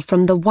little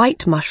from the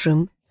white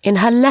mushroom in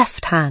her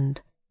left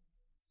hand.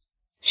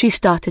 She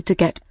started to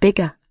get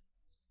bigger.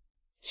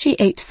 She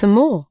ate some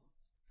more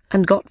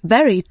and got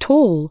very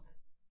tall.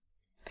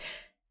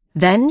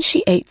 Then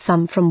she ate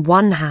some from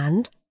one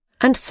hand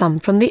and some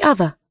from the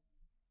other.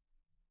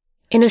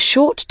 In a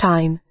short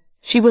time,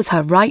 she was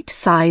her right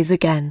size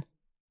again.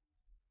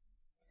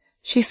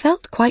 She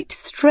felt quite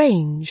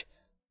strange.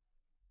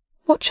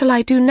 What shall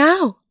I do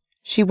now?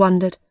 She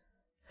wondered.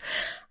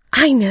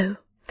 I know.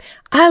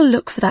 I'll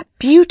look for that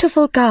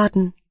beautiful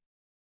garden.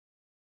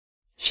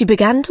 She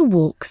began to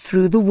walk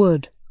through the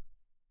wood.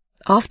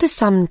 After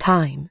some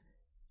time,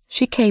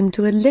 she came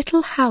to a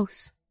little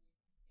house.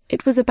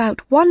 It was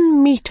about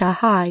 1 metre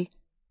high.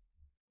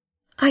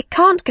 I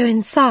can't go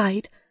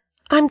inside.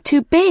 I'm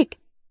too big,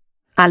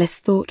 Alice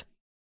thought.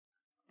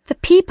 The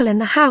people in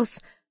the house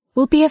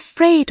will be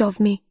afraid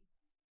of me.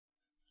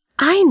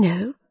 I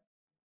know.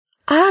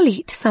 I'll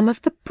eat some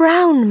of the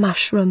brown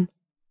mushroom.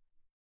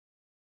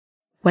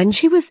 When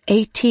she was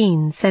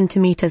 18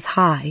 centimetres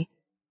high,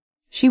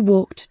 she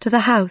walked to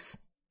the house.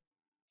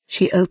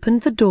 She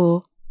opened the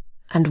door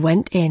and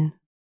went in.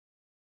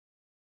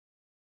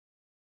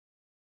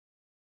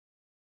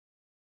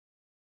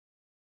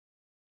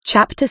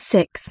 Chapter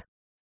 6.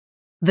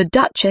 The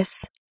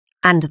Duchess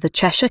and the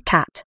Cheshire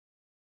Cat.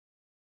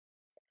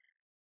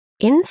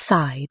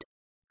 Inside,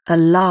 a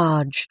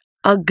large,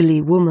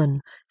 ugly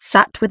woman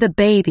sat with a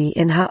baby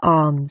in her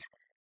arms.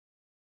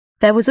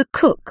 There was a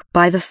cook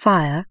by the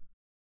fire,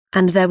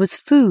 and there was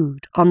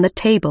food on the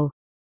table.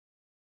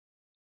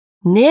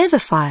 Near the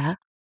fire,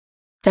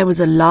 there was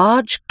a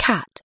large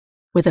cat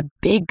with a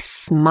big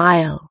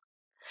smile.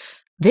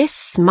 This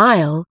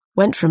smile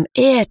went from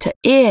ear to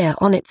ear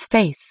on its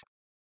face.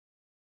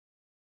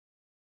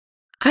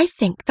 I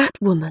think that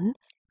woman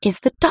is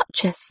the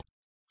Duchess,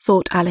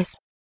 thought Alice.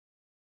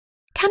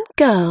 Can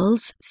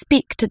girls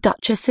speak to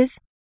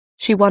duchesses?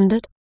 She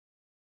wondered.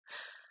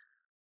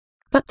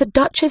 But the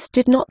Duchess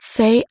did not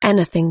say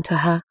anything to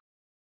her,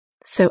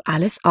 so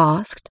Alice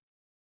asked,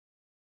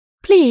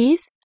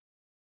 Please,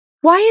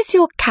 why is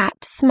your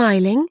cat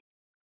smiling?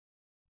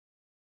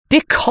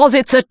 Because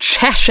it's a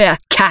Cheshire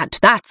cat,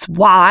 that's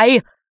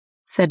why,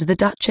 said the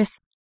Duchess.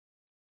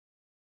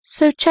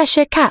 So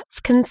Cheshire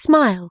cats can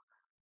smile?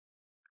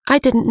 I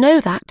didn't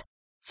know that,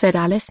 said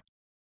Alice.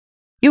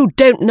 You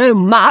don't know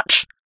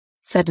much,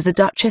 said the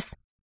Duchess.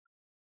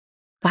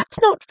 That's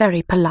not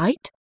very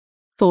polite,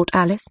 thought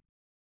Alice.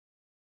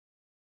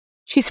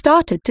 She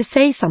started to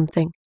say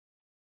something.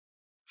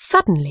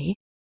 Suddenly,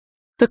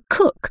 the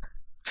cook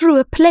threw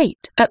a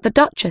plate at the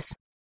Duchess.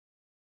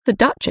 The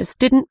Duchess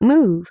didn't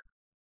move.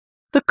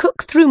 The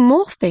cook threw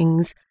more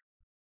things.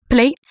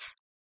 Plates,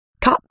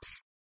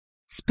 cups,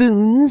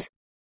 spoons.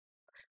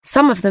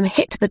 Some of them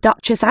hit the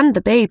Duchess and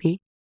the baby.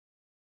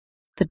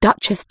 The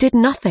Duchess did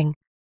nothing,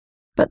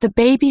 but the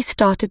baby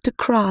started to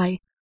cry.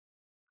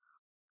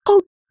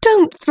 Oh,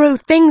 don't throw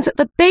things at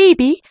the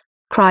baby,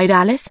 cried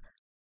Alice.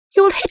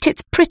 You'll hit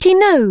its pretty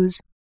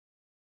nose.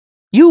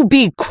 You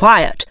be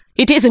quiet,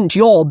 it isn't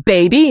your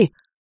baby,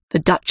 the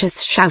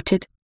Duchess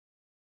shouted.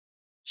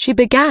 She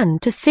began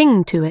to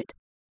sing to it.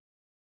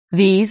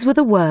 These were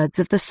the words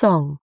of the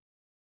song.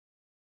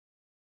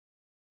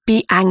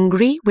 Be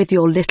angry with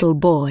your little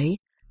boy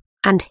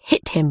and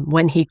hit him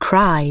when he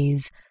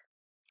cries.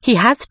 He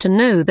has to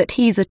know that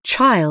he's a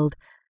child.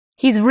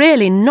 He's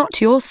really not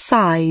your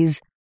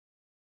size.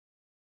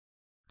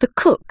 The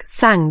cook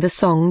sang the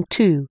song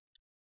too.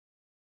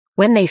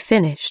 When they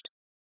finished,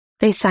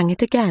 they sang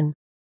it again.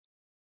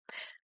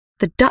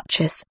 The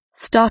Duchess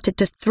started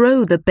to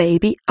throw the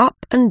baby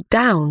up and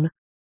down.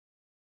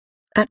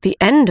 At the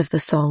end of the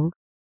song,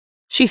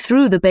 she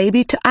threw the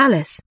baby to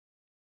Alice.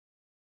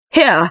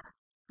 Here,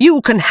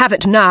 you can have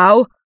it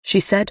now, she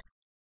said.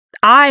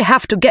 I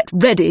have to get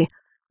ready.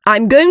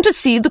 I'm going to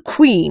see the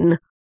Queen.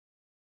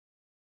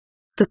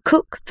 The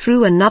cook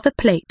threw another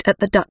plate at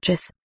the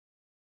Duchess.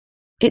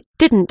 It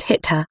didn't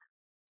hit her,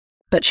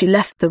 but she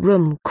left the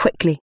room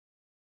quickly.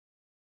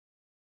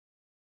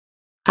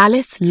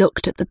 Alice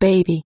looked at the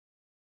baby.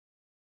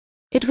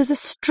 It was a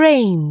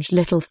strange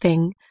little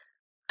thing,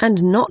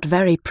 and not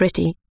very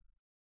pretty.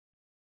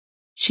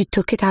 She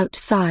took it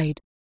outside.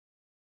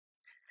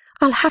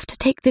 I'll have to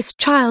take this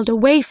child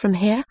away from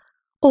here,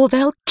 or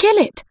they'll kill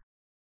it,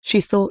 she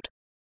thought.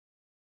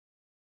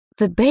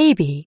 The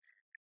baby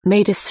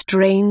made a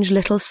strange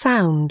little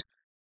sound,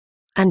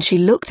 and she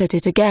looked at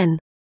it again.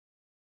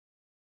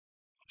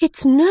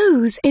 Its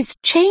nose is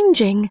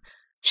changing,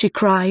 she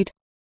cried.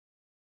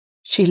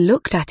 She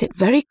looked at it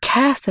very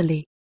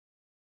carefully.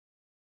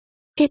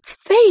 Its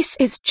face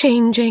is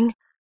changing.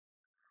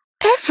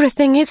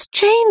 Everything is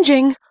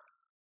changing.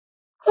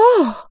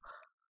 Oh,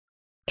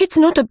 it's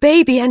not a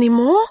baby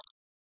anymore.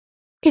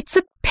 It's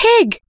a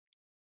pig.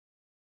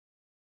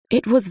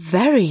 It was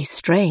very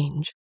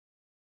strange,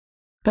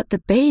 but the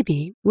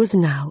baby was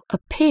now a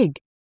pig.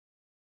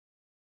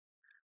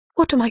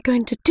 What am I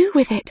going to do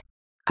with it?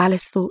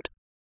 Alice thought.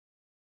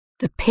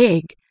 The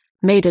pig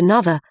made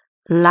another,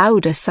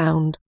 louder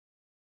sound.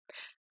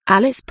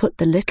 Alice put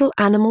the little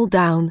animal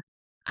down,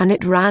 and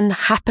it ran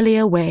happily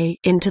away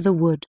into the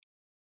wood.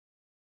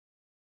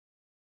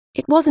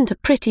 It wasn't a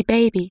pretty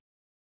baby,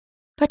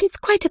 but it's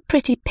quite a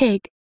pretty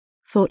pig,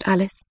 thought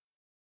Alice.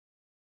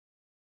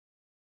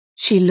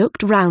 She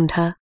looked round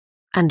her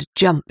and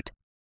jumped.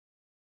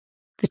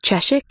 The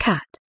Cheshire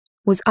Cat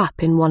was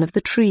up in one of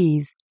the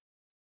trees.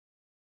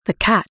 The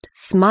cat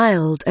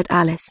smiled at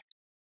Alice.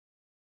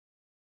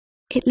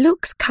 It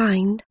looks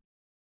kind,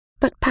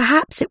 but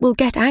perhaps it will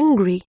get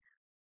angry.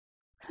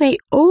 They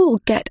all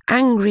get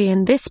angry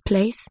in this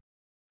place,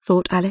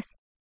 thought Alice.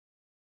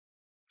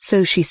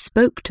 So she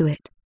spoke to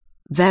it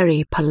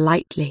very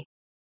politely.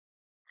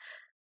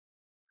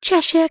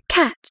 Cheshire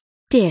Cat,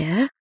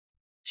 dear,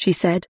 she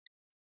said.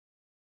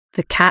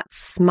 The cat's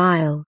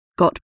smile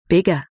got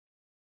bigger.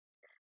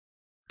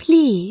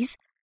 Please,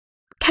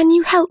 can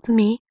you help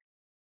me?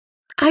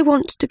 I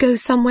want to go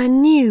somewhere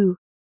new,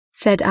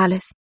 said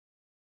Alice.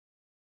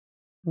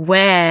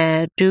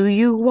 Where do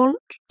you want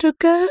to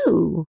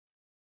go?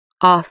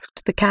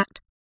 Asked the cat.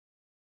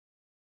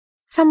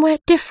 Somewhere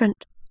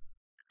different,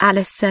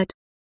 Alice said.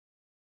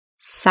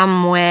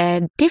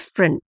 Somewhere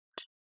different,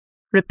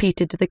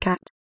 repeated the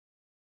cat.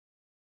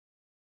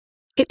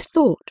 It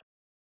thought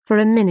for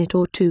a minute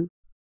or two.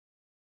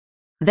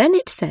 Then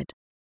it said,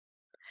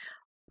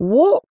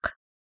 Walk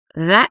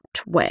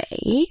that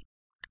way,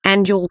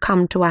 and you'll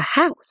come to a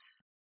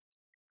house.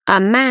 A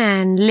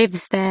man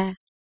lives there.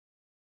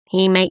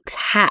 He makes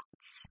hats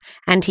Prince,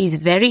 and he's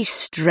very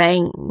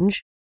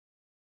strange.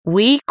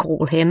 We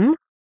call him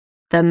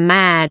the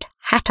Mad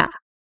Hatter."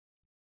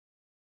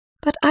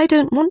 "But I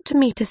don't want to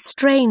meet a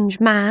strange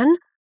man,"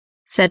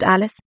 said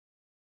Alice.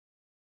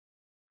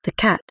 The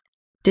cat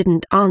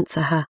didn't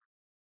answer her.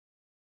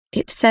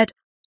 It said,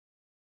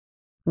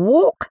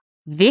 "Walk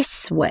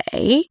this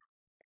way,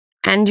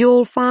 and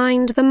you'll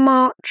find the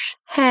March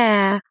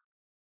Hare.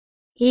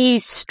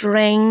 He's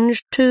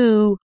strange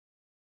too."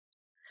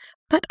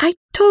 "But I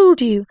told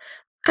you,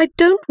 I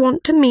don't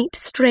want to meet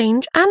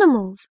strange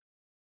animals."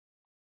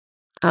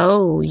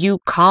 "Oh, you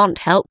can't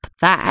help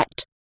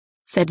that,"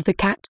 said the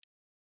cat.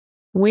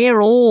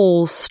 "We're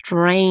all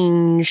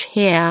strange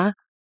here.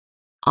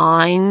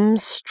 I'm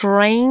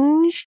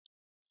strange.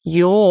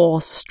 You're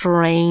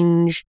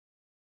strange."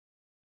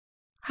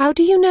 "How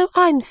do you know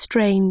I'm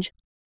strange?"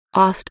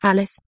 asked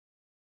Alice.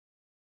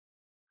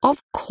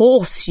 "Of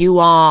course you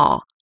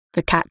are,"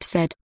 the cat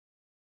said.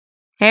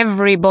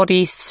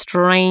 "Everybody's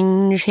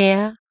strange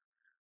here.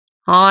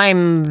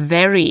 I'm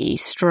very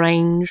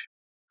strange.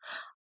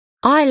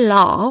 I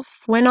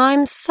laugh when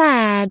I'm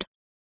sad,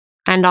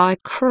 and I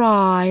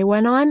cry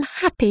when I'm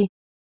happy.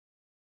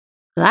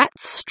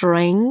 That's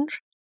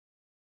strange.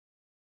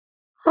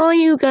 Are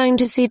you going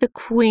to see the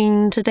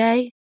Queen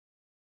today?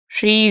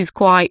 She's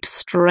quite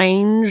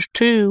strange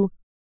too."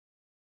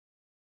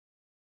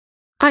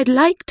 "I'd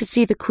like to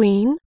see the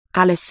Queen,"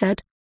 Alice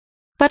said,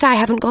 "but I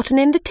haven't got an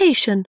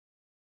invitation."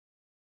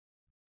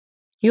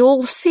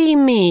 "You'll see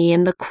me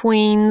in the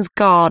Queen's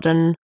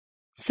garden,"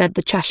 said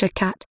the Cheshire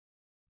Cat,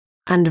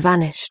 and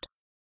vanished.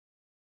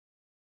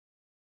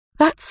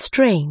 "That's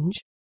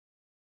strange,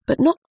 but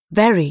not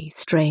very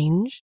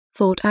strange,"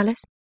 thought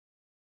Alice.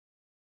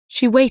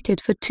 She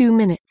waited for 2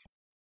 minutes,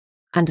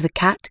 and the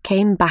cat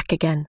came back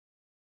again.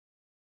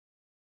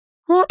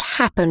 "What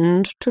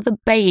happened to the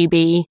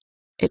baby?"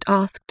 it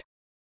asked.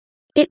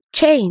 "It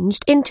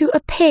changed into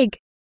a pig,"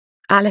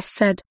 Alice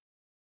said.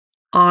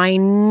 "I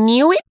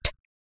knew it,"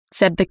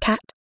 said the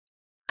cat,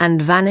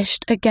 and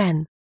vanished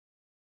again.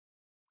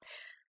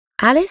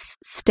 Alice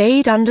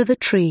stayed under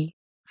the tree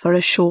for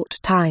a short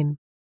time.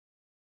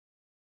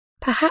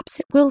 "Perhaps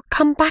it will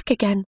come back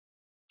again,"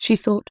 she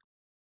thought.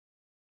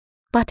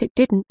 But it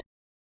didn't.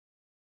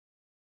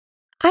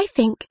 "I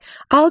think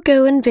I'll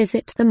go and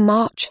visit the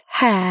March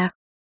Hare,"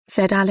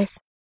 said Alice.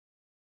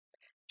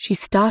 She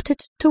started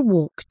to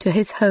walk to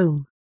his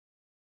home.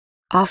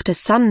 After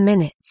some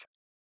minutes,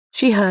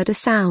 she heard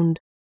a sound.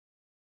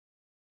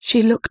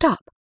 She looked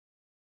up,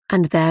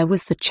 and there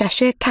was the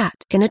Cheshire Cat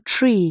in a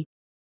tree,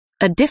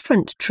 a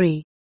different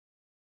tree.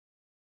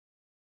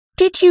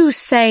 "Did you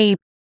say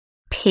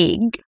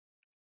pig?"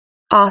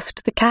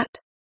 asked the cat.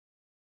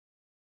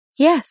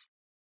 "Yes,"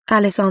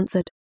 Alice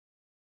answered.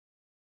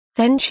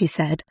 Then she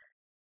said,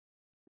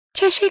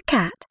 "Cheshire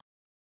Cat,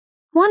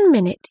 1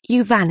 minute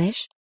you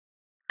vanish,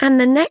 and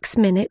the next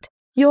minute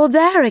you're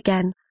there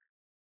again.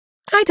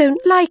 I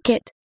don't like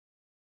it."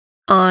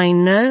 "I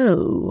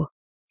know,"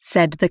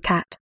 said the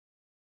cat.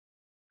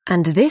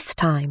 And this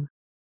time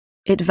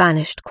it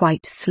vanished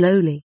quite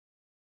slowly.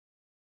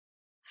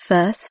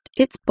 First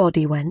its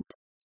body went,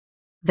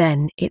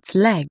 then its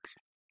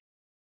legs.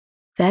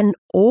 Then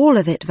all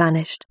of it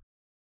vanished,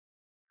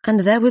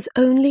 and there was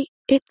only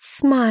its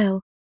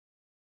smile.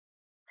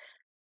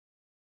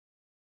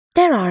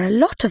 There are a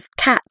lot of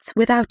cats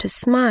without a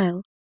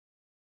smile,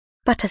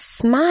 but a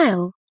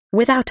smile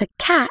without a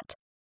cat?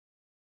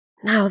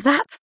 Now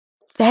that's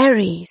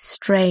very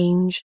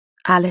strange,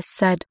 Alice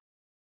said.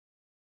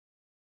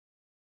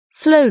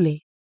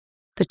 Slowly,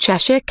 the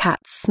Cheshire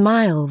Cat's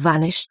smile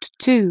vanished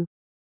too,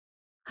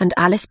 and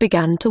Alice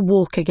began to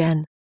walk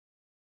again.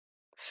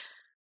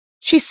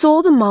 She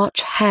saw the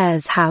March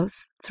Hare's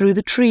house through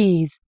the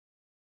trees.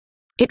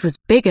 It was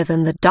bigger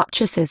than the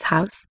Duchess's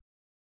house.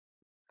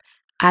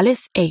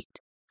 Alice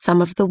ate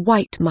some of the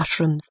white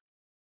mushrooms.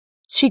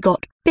 She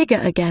got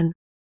bigger again.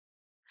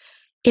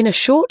 In a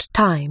short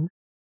time,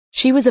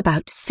 she was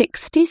about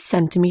 60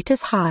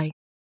 centimetres high.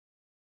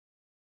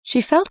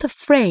 She felt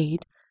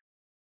afraid,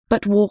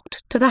 but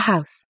walked to the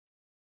house.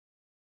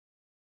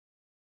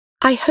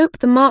 I hope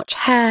the March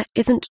Hare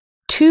isn't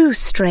too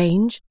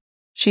strange,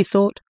 she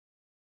thought.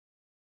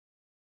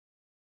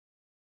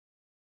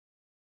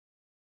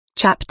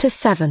 Chapter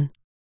 7.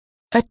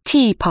 A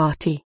Tea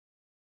Party.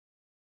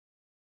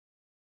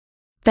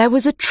 There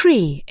was a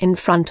tree in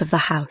front of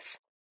the house.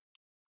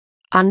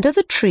 Under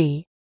the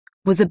tree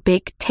was a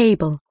big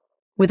table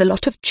with a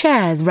lot of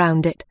chairs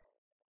round it.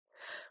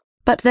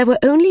 But there were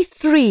only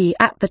 3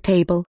 at the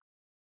table: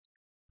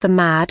 the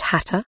Mad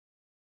Hatter,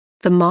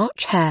 the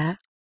March Hare,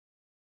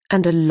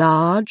 and a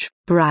large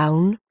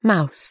brown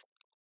mouse.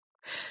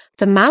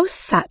 The mouse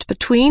sat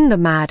between the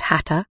Mad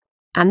Hatter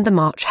and the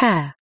March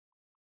Hare.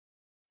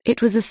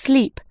 It was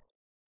asleep,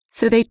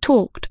 so they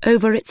talked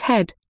over its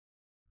head.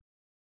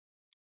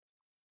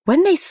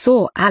 When they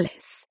saw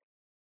Alice,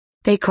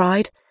 they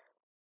cried,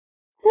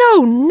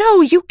 "No,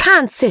 no, you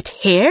can't sit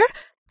here.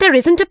 There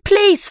isn't a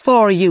place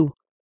for you."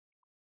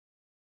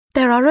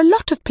 "There are a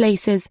lot of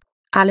places,"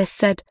 Alice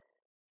said.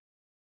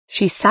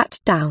 She sat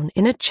down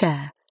in a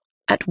chair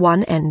at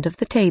one end of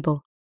the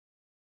table.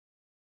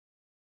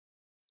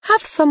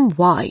 "Have some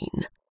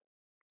wine,"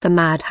 the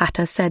Mad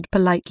Hatter said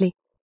politely.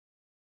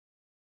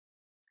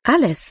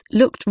 Alice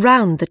looked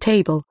round the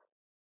table,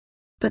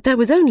 but there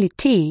was only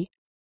tea.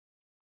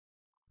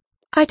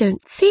 "I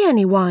don't see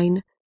any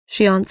wine,"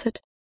 she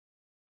answered.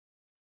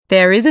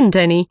 "There isn't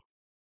any,"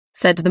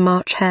 said the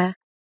March Hare.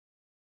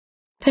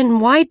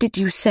 "Then why did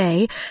you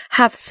say,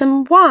 'have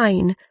some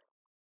wine'?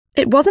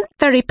 It wasn't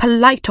very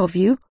polite of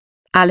you,"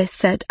 Alice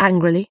said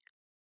angrily.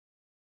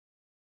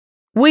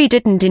 "We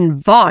didn't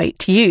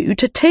invite you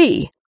to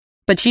tea,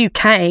 but you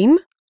came."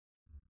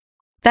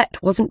 "That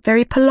wasn't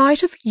very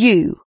polite of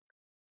you,"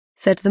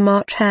 said the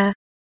March Hare.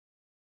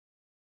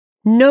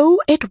 "No,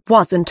 it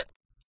wasn't.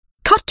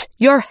 Cut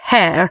your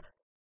hair,"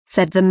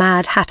 said the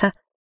Mad Hatter.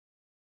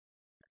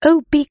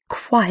 "Oh, be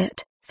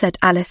quiet," said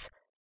Alice.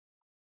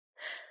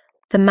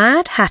 The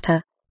Mad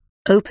Hatter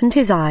opened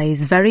his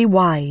eyes very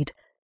wide,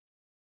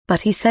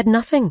 but he said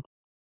nothing.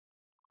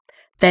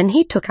 Then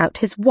he took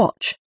out his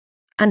watch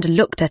and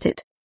looked at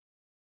it.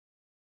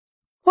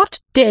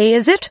 "What day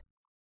is it?"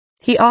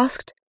 he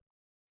asked.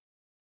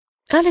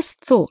 Alice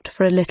thought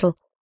for a little.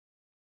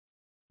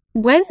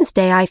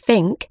 "Wednesday, I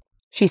think,"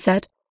 she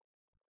said.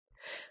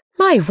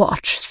 "My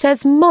watch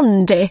says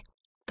Monday,"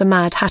 the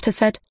Mad Hatter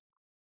said.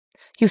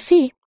 "You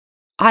see,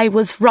 I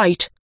was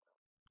right.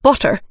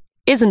 Butter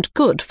isn't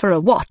good for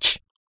a watch."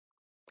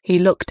 He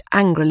looked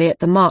angrily at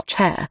the March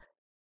Hare.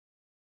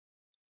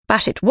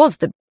 "But it was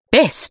the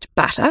best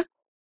batter,"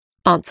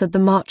 answered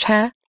the March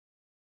Hare.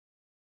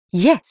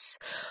 "Yes,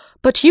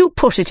 but you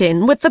put it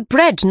in with the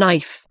bread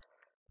knife.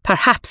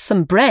 Perhaps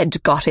some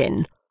bread got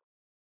in."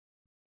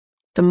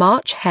 The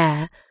March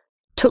Hare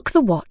took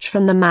the watch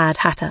from the Mad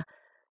Hatter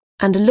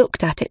and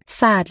looked at it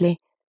sadly.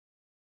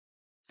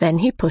 Then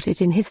he put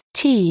it in his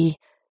tea.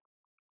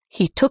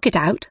 He took it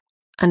out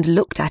and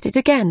looked at it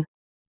again.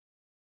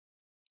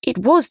 "It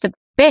was the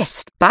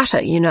best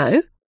batter, you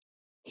know,"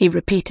 he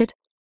repeated.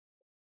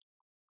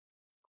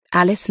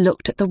 Alice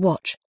looked at the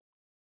watch.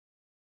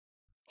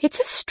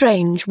 "It's a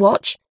strange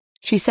watch,"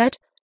 she said.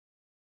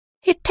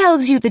 "It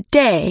tells you the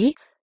day,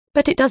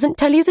 but it doesn't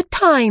tell you the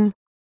time."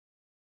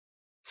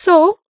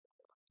 "So,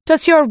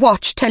 does your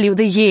watch tell you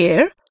the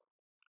year?"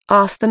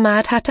 asked the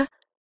Mad Hatter.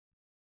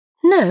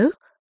 "No,"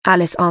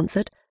 Alice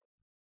answered,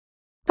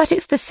 "but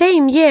it's the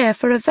same year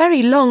for a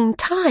very long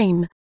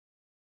time."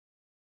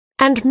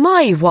 "And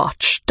my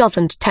watch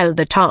doesn't tell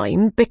the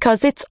time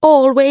because it's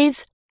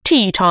always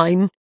tea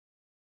time."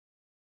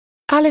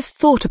 Alice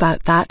thought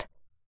about that.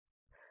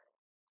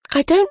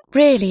 "I don't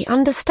really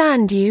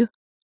understand you,"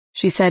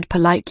 she said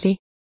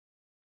politely.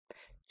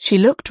 She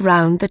looked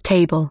round the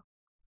table.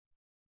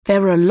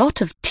 There were a lot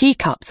of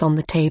teacups on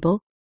the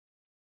table.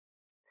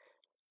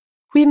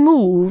 "We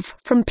move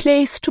from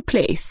place to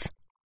place,"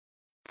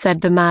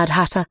 said the Mad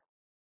Hatter.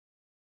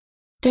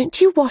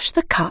 "Don't you wash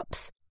the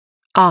cups?"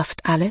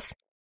 asked Alice.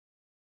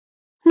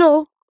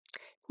 "No,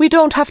 we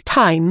don't have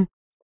time,"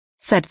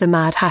 said the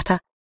Mad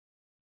Hatter.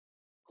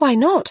 "Why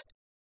not?"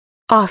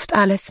 asked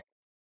Alice.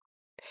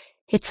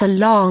 "It's a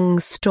long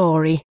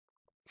story,"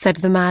 said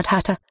the Mad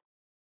Hatter.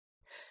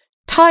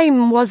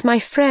 "Time was my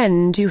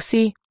friend, you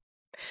see,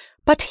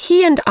 but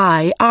he and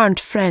I aren't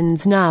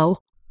friends now.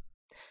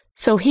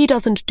 So he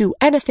doesn't do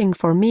anything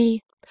for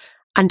me,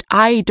 and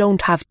I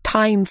don't have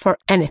time for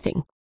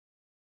anything."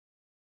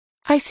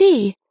 "I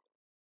see,"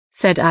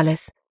 said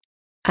Alice,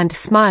 and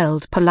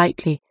smiled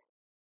politely,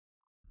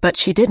 but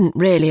she didn't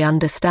really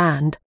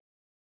understand.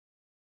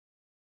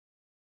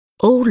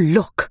 "Oh,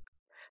 look,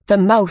 the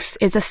mouse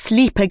is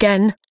asleep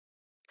again,"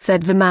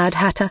 said the Mad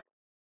Hatter.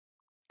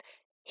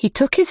 He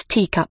took his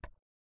teacup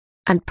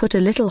and put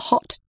a little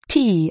hot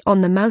tea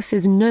on the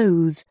mouse's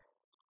nose.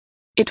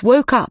 It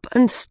woke up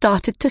and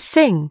started to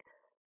sing.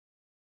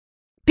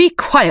 "Be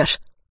quiet,"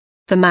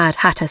 the Mad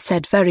Hatter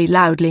said very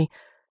loudly,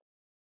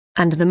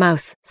 and the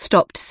mouse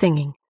stopped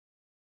singing.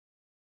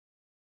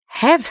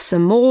 "Have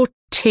some more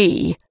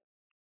tea,"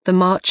 the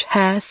March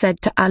Hare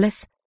said to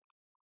Alice.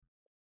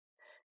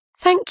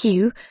 "Thank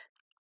you,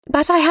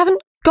 but I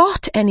haven't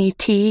got any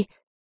tea,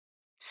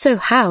 so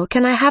how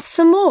can I have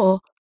some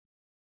more?"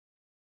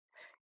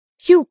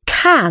 "You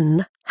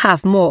can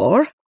have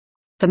more,"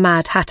 the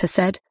Mad Hatter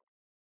said.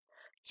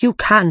 "You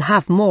can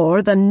have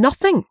more than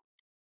nothing."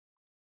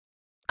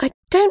 "I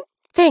don't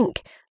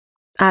think,"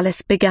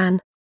 Alice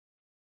began.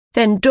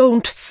 "Then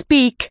don't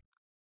speak,"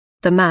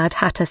 the Mad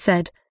Hatter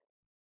said.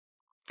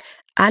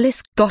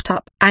 Alice got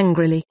up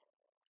angrily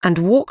and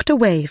walked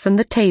away from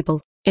the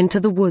table into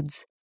the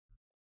woods.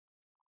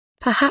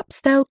 "Perhaps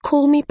they'll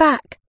call me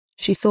back,"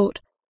 she thought,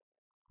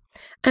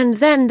 "and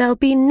then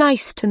they'll be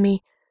nice to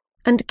me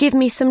and give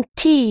me some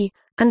tea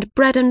and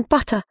bread and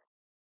butter."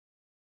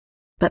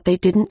 But they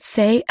didn't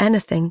say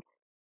anything.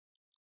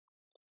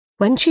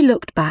 When she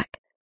looked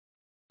back,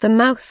 the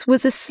mouse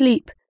was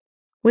asleep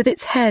with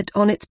its head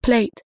on its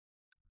plate.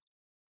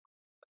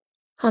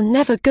 "I'll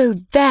never go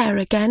there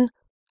again,"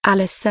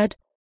 Alice said.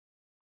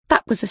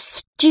 "That was a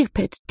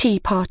stupid tea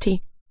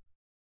party."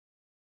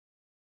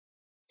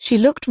 She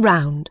looked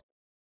round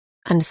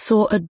and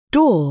saw a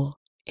door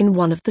in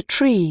one of the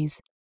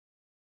trees.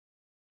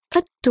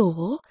 A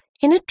door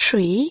in a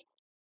tree?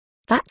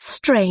 That's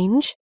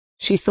strange,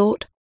 she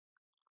thought.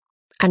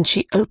 And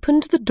she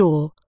opened the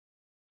door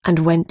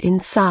and went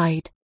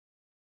inside.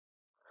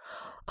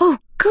 Oh,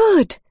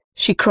 good,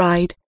 she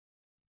cried.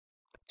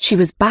 She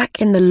was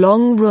back in the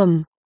long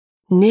room,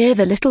 near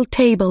the little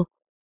table.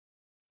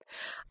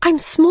 I'm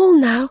small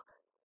now.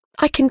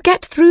 I can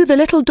get through the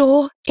little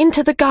door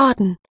into the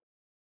garden.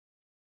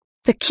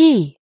 The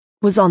key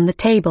was on the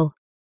table.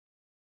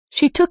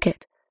 She took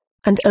it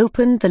and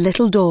opened the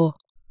little door.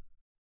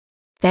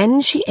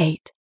 Then she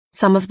ate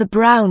some of the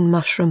brown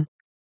mushroom.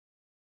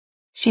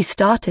 She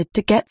started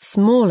to get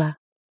smaller.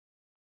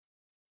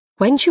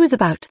 When she was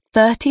about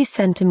 30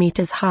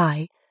 centimeters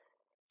high,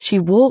 she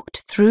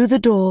walked through the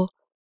door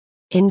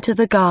into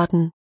the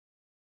garden.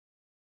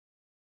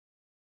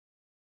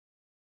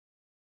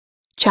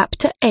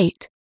 Chapter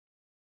 8.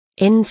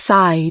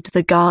 Inside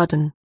the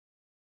Garden.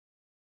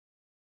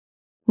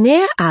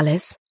 Near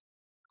Alice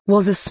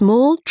was a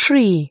small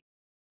tree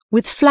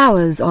with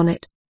flowers on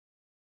it.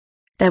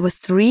 There were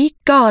 3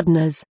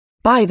 gardeners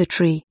by the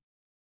tree.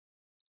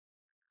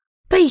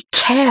 Be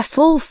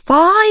careful,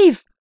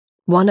 5,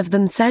 one of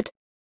them said.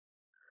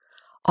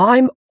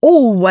 I'm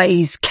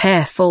always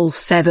careful,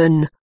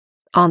 7,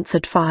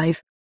 answered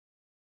 5.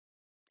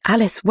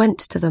 Alice went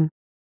to them.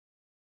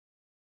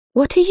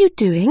 What are you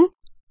doing?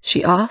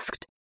 She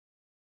asked.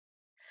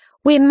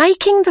 We're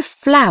making the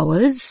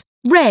flowers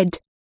red,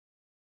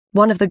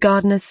 one of the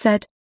gardeners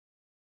said.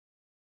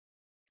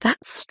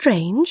 That's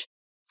strange,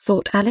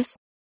 thought Alice.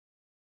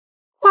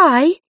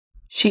 Why?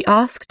 She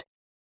asked.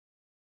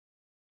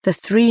 The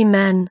 3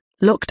 men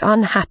looked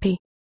unhappy.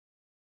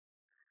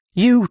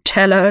 You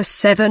tell her,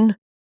 7,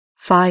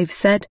 5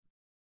 said.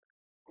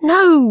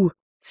 No,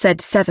 said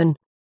 7.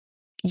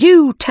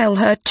 You tell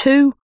her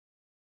too.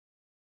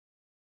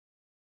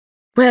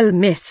 Well,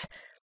 miss,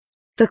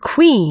 the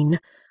Queen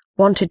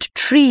wanted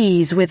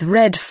trees with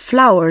red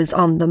flowers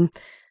on them,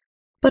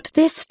 but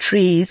this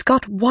tree's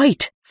got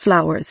white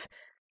flowers.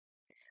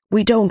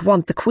 We don't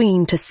want the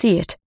Queen to see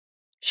it.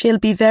 She'll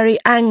be very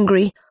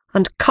angry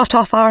and cut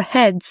off our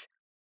heads.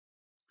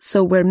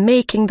 So we're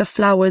making the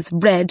flowers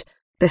red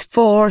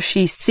before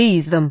she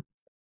sees them.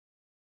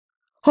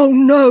 Oh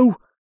no!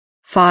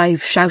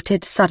 5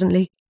 shouted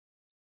suddenly.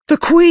 The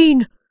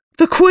Queen!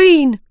 The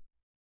Queen!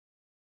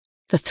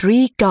 The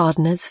 3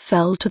 gardeners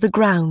fell to the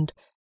ground,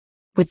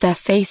 with their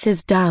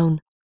faces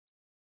down.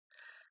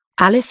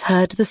 Alice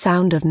heard the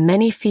sound of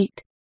many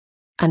feet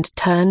and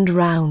turned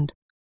round.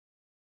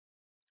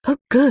 Oh,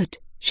 good,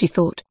 she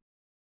thought.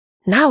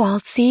 Now I'll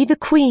see the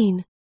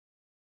Queen.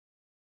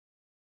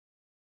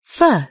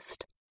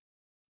 First,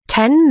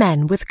 10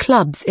 men with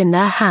clubs in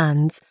their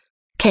hands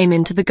came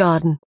into the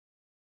garden.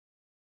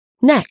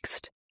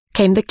 Next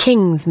came the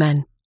King's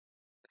men.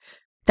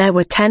 There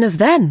were 10 of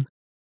them,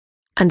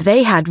 and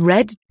they had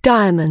red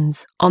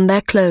diamonds on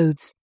their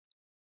clothes.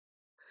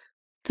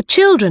 The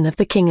children of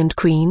the King and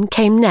Queen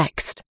came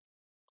next,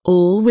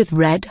 all with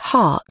red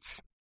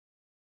hearts.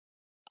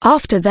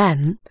 After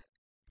them,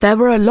 there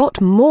were a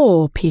lot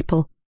more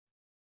people.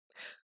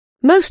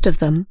 Most of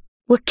them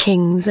were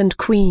kings and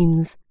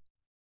queens.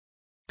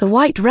 The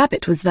White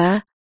Rabbit was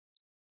there,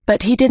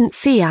 but he didn't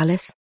see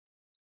Alice.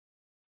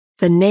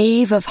 The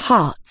Knave of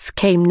Hearts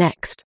came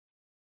next.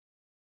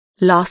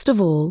 Last of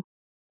all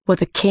were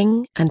the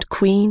King and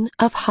Queen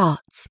of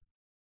Hearts.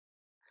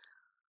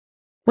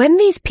 When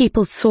these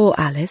people saw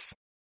Alice,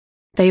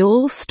 they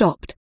all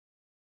stopped.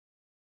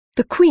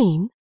 The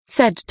Queen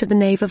said to the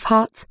Knave of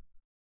Hearts,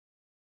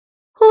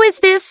 Who is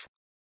this?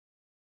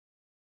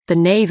 The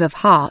Knave of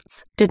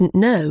Hearts didn't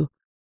know,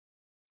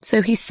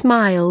 so he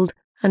smiled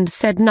and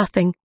said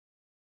nothing.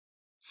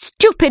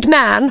 Stupid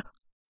man!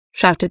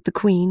 Shouted the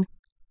Queen.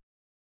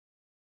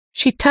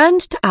 She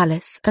turned to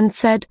Alice and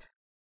said,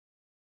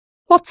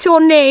 What's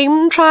your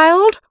name,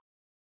 child?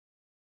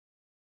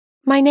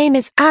 My name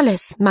is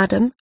Alice,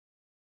 madam,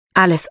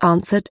 Alice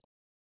answered.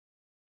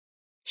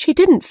 She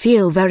didn't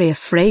feel very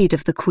afraid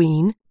of the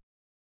Queen.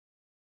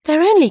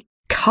 They're only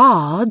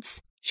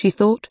cards, she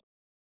thought.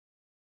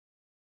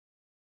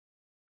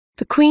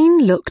 The Queen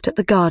looked at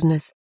the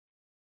gardeners.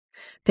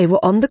 They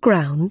were on the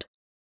ground,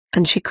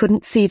 and she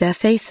couldn't see their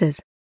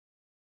faces.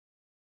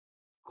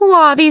 Who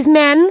are these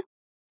men?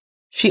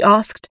 She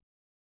asked.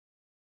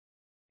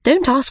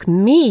 Don't ask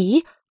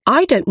me,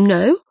 I don't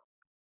know,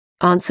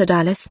 answered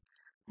Alice,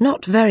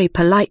 not very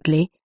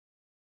politely.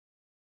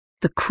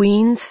 The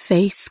Queen's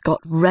face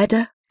got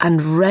redder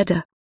and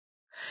redder.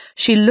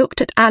 She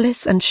looked at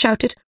Alice and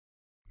shouted,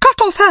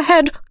 Cut off her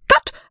head!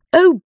 Cut!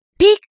 Oh,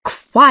 be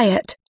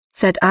quiet,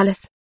 said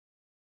Alice.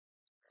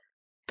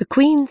 The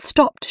Queen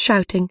stopped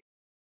shouting.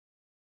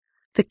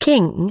 The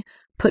King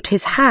put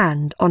his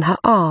hand on her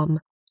arm.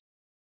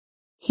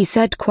 He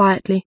said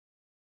quietly,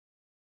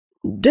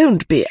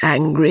 Don't be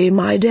angry,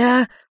 my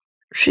dear.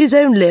 She's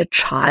only a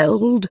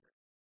child.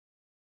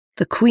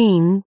 The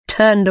Queen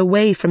turned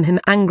away from him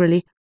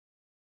angrily.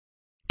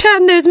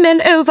 Turn those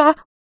men over,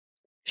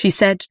 she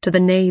said to the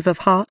knave of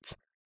hearts.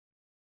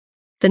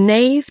 The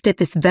knave did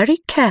this very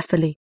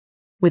carefully,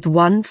 with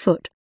one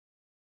foot.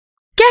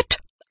 "Get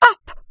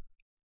up!"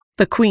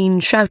 the Queen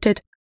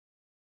shouted.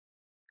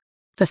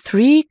 The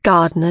 3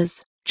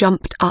 gardeners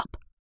jumped up.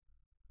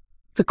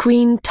 The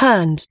Queen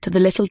turned to the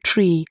little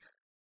tree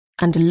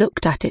and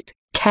looked at it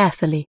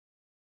carefully.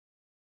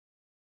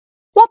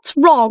 "What's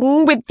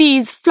wrong with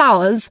these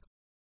flowers?"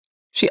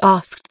 she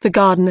asked the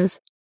gardeners.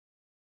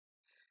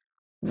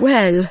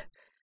 "Well,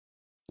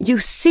 you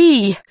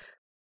see,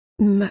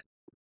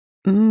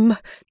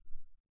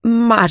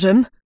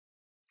 madam,"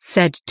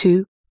 said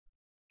 2.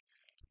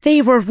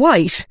 "They were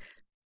white,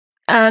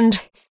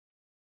 and—"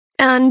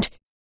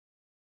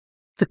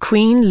 The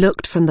Queen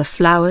looked from the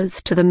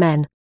flowers to the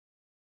men.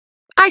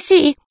 "I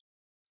see,"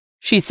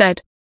 she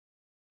said.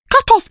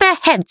 "Cut off their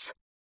heads."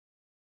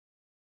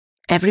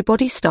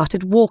 Everybody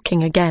started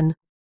walking again.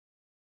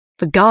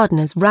 The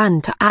gardeners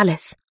ran to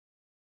Alice.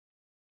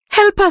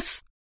 "Help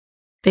us!"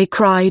 they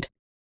cried.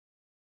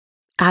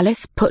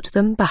 Alice put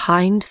them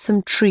behind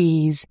some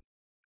trees.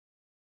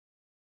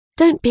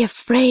 "Don't be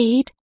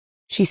afraid,"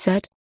 she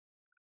said.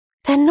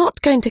 "They're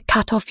not going to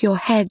cut off your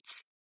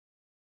heads."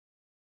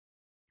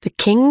 The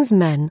king's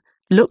men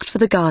looked for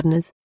the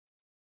gardeners,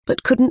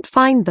 but couldn't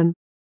find them.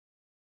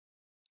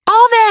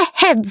 "Are their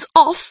heads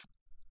off?"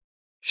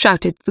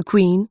 shouted the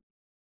Queen.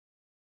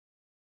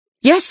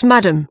 "Yes,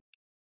 madam,"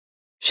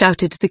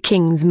 shouted the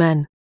king's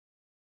men.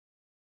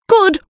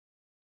 "Good,"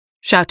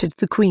 shouted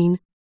the Queen.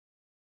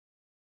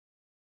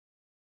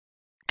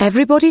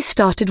 Everybody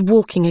started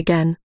walking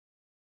again,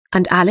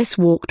 and Alice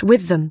walked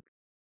with them.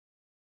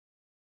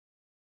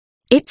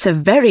 "It's a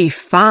very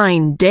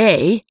fine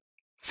day,"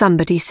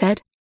 somebody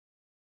said.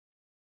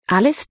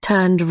 Alice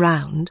turned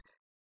round,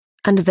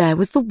 and there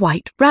was the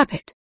White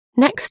Rabbit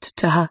next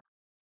to her.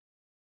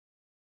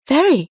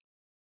 "Very,"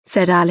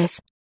 said Alice.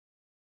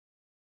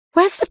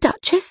 "Where's the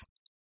Duchess?"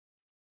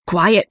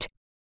 "Quiet,"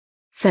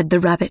 said the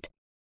rabbit,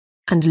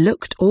 and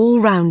looked all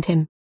round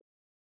him.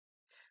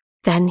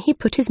 Then he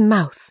put his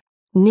mouth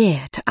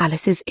near to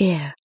Alice's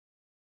ear.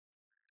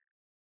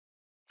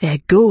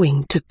 "They're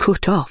going to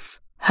cut off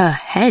her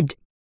head,"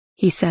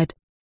 he said.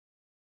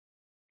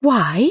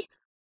 "Why?"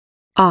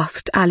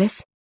 asked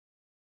Alice.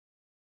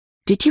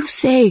 "Did you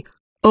say,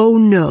 'Oh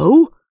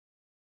no'?"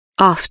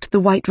 asked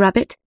the White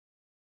Rabbit.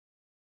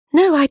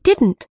 "No, I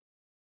didn't.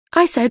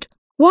 I said,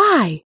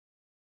 'Why?'"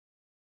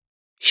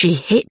 "She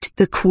hit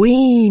the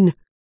Queen,"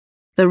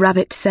 the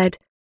rabbit said.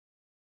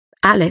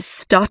 Alice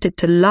started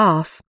to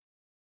laugh.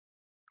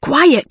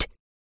 "Quiet,"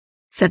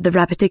 said the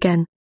rabbit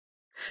again.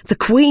 "The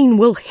Queen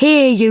will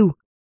hear you.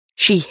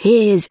 She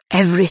hears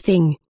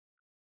everything.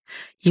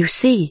 You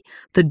see,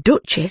 the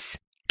Duchess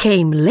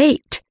came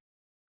late.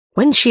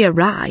 When she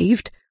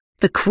arrived,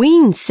 the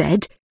Queen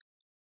said—"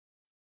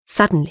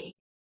 Suddenly,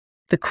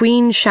 the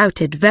Queen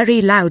shouted very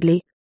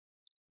loudly,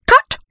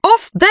 "Cut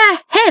off their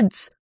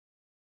heads!"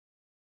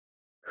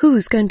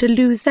 Who's going to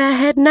lose their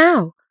head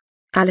now?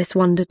 Alice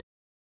wondered.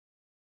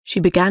 She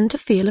began to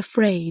feel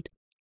afraid.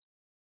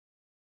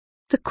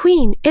 The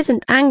Queen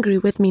isn't angry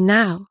with me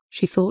now,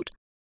 she thought.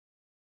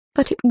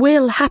 But it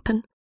will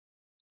happen.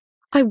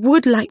 I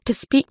would like to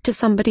speak to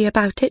somebody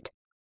about it.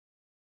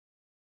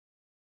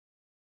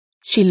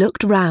 She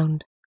looked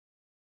round.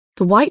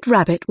 The White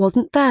Rabbit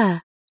wasn't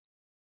there.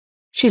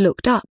 She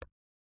looked up.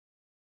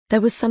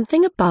 There was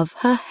something above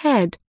her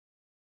head.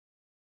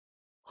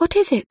 What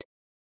is it?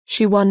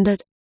 She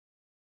wondered.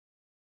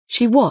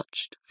 She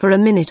watched for a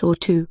minute or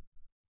 2.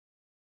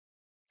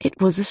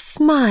 It was a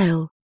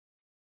smile.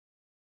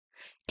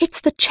 It's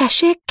the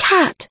Cheshire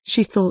Cat,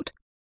 she thought.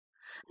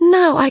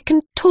 Now I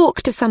can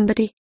talk to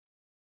somebody.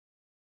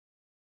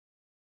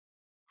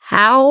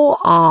 How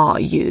are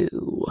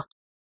you?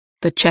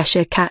 The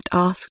Cheshire Cat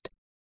asked.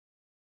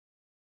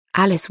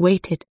 Alice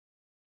waited.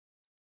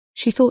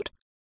 She thought,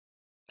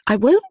 I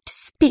won't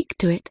speak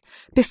to it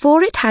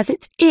before it has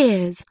its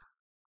ears,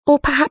 or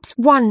perhaps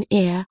one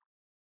ear.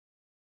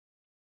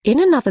 In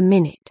another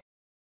minute,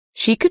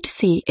 she could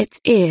see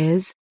its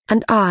ears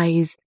and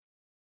eyes.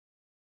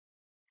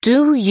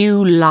 Do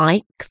you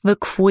like the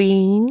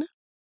Queen?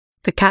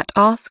 The cat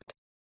asked.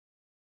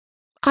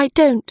 I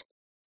don't,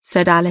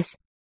 said Alice.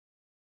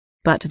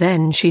 But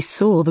then she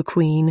saw the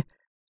Queen.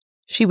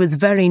 She was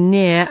very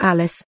near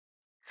Alice.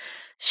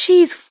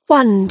 She's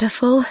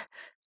wonderful,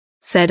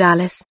 said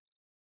Alice.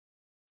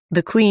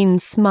 The Queen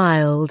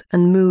smiled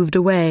and moved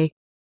away.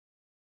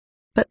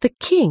 But the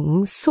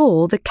King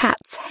saw the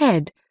cat's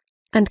head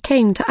and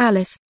came to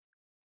Alice.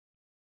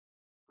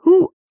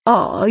 Who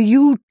are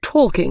you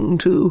talking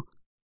to?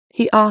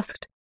 He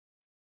asked.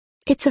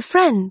 It's a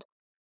friend,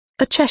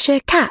 a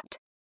Cheshire Cat,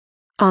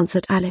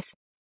 answered Alice.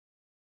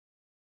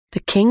 The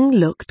King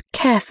looked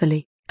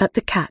carefully at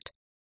the cat.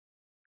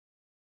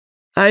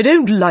 I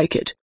don't like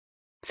it,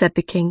 said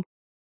the King.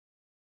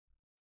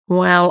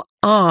 Well,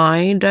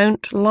 I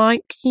don't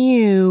like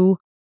you,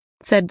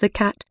 said the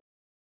cat.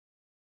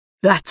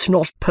 That's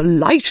not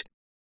polite,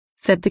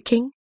 said the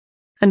King,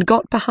 and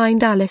got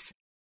behind Alice.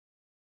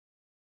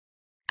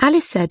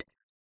 Alice said,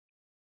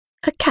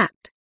 A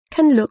cat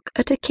can look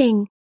at a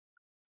king.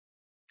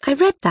 I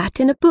read that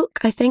in a book,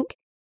 I think.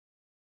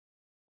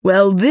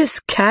 Well, this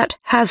cat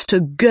has to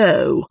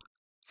go,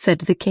 said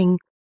the king.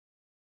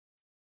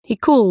 He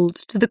called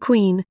to the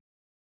Queen.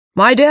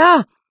 My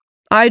dear,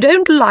 I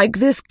don't like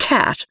this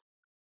cat.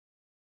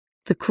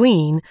 The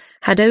Queen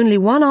had only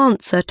one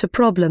answer to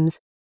problems.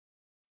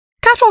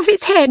 Cut off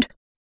its head,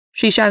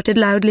 she shouted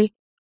loudly.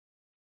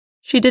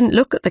 She didn't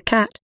look at the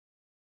cat.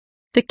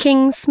 The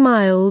king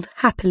smiled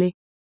happily.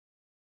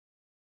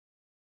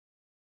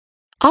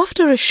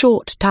 After a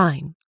short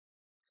time,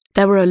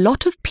 there were a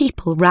lot of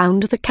people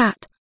round the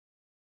cat.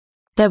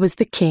 There was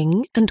the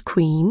king and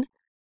queen,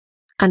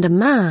 and a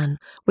man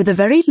with a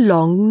very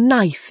long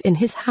knife in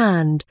his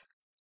hand.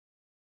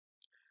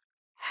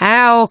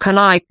 How can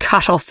I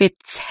cut off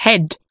its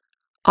head?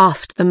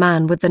 Asked the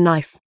man with the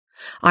knife.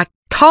 I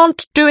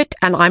can't do it,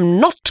 and I'm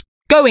not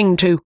going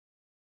to.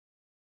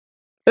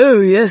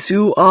 Oh, yes,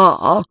 you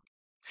are,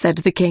 said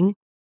the king.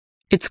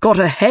 It's got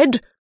a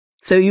head,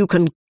 so you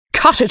can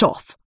cut it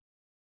off.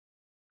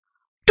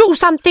 Do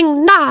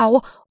something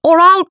now, or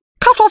I'll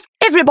cut off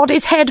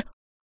everybody's head,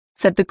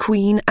 said the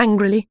Queen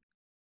angrily.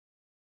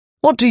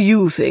 What do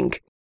you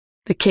think?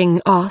 The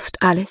king asked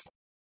Alice.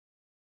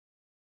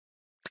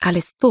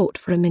 Alice thought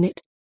for a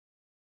minute.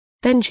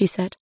 Then she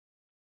said,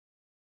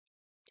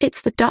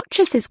 It's the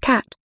Duchess's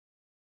cat.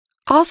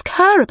 Ask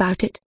her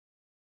about it.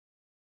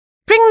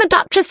 Bring the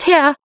Duchess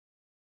here,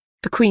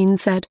 the Queen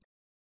said.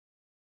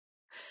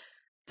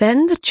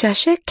 Then the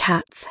Cheshire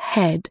Cat's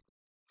head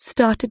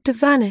started to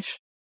vanish.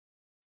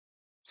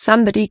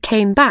 Somebody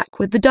came back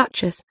with the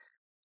Duchess,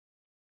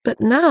 but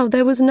now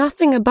there was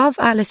nothing above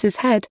Alice's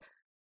head,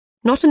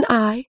 not an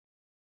eye,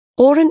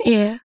 or an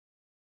ear,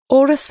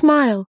 or a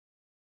smile.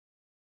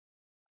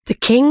 The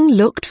king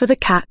looked for the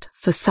cat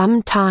for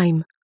some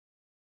time,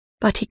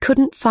 but he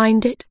couldn't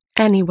find it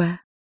anywhere.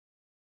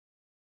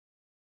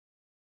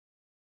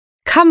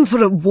 Come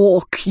for a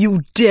walk,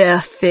 you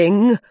dear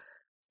thing,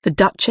 the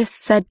Duchess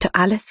said to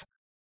Alice.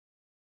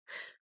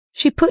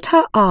 She put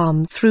her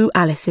arm through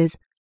Alice's,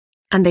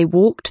 and they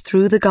walked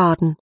through the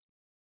garden.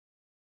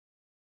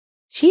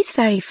 She's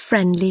very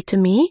friendly to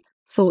me,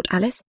 thought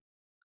Alice.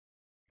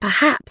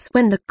 Perhaps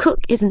when the cook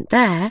isn't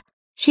there,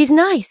 she's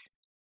nice.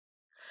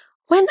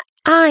 When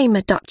I'm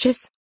a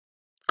Duchess,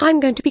 I'm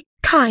going to be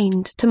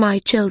kind to my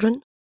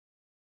children.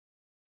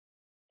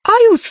 Are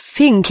you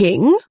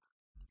thinking?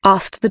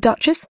 Asked the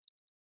Duchess.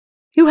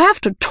 You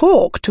have to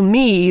talk to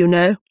me, you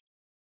know.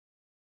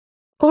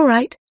 All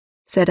right,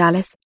 said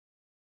Alice.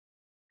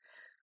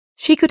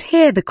 She could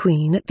hear the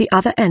Queen at the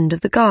other end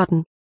of the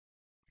garden.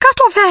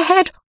 Cut off her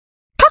head!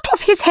 Cut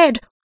off his head!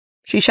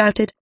 She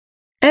shouted,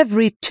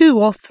 every 2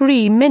 or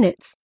 3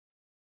 minutes.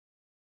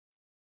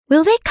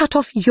 Will they cut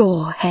off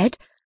your head?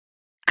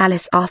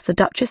 Alice asked the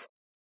Duchess.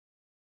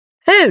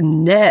 Oh,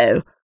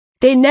 no,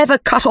 they never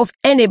cut off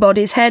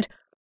anybody's head.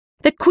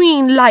 The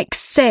Queen likes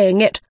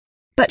saying it,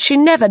 but she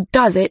never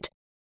does it.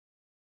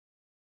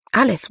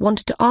 Alice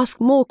wanted to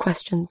ask more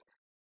questions,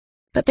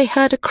 but they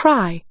heard a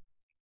cry.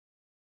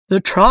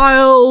 The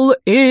trial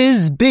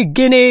is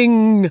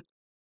beginning.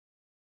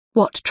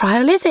 What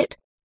trial is it?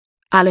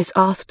 Alice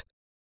asked.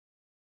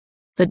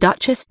 The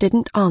Duchess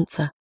didn't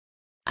answer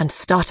and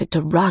started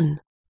to run.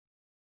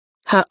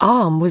 Her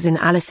arm was in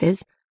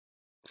Alice's,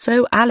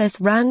 so Alice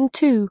ran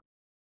too.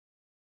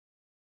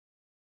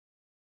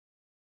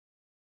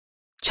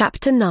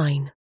 Chapter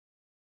 9.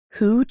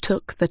 Who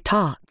Took the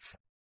Tarts?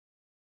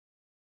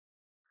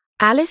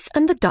 Alice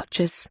and the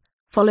Duchess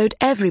followed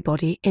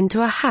everybody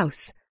into a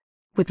house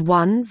with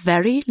one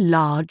very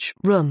large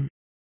room.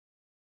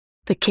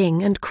 The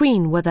King and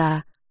Queen were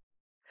there.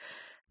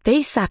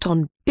 They sat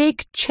on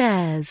big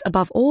chairs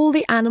above all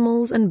the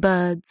animals and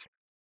birds.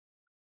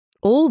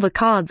 All the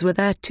cards were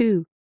there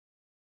too.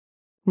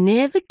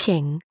 Near the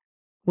King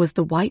was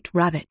the White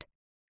Rabbit.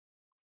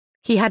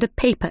 He had a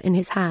paper in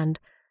his hand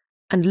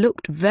and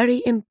looked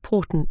very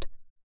important.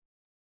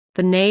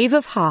 The Knave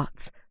of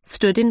Hearts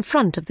stood in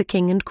front of the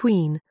King and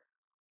Queen.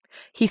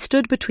 He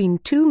stood between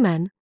 2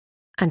 men,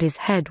 and his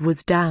head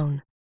was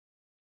down.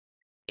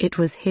 It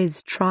was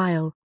his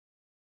trial.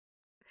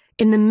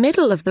 In the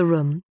middle of the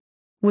room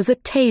was a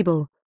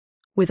table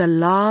with a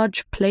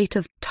large plate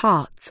of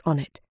tarts on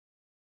it.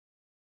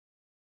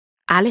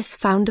 Alice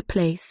found a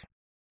place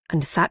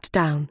and sat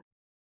down.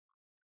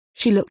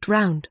 She looked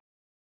round.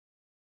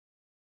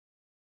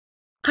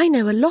 I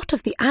know a lot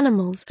of the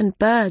animals and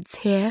birds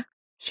here,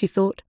 she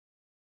thought.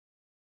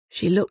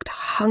 She looked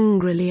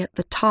hungrily at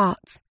the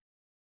tarts.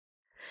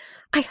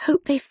 I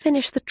hope they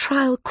finish the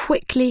trial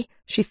quickly,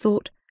 she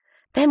thought.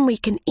 Then we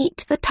can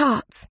eat the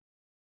tarts.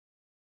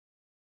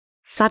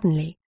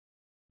 Suddenly,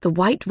 the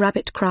White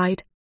Rabbit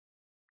cried,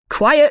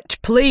 Quiet,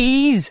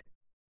 please!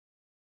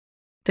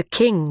 The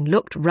King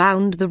looked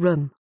round the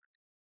room.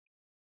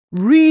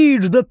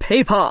 Read the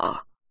paper,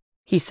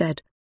 he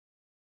said.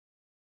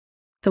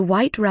 The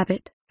White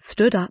Rabbit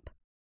stood up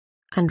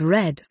and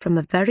read from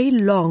a very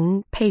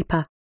long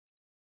paper.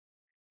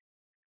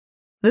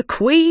 The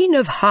Queen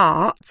of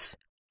Hearts,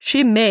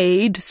 she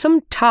made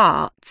some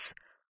tarts,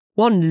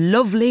 one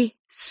lovely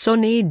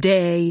sunny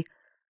day.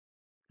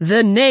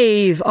 The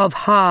knave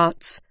of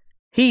hearts,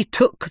 he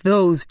took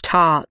those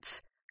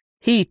tarts,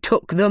 he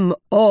took them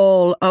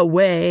all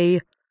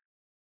away.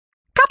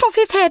 "Cut off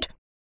his head!"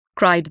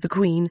 cried the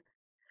Queen.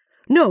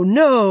 "No,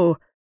 no,"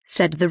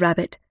 said the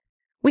Rabbit.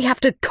 "We have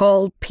to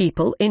call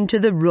people into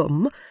the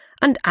room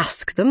and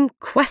ask them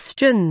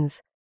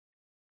questions."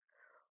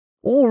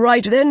 "All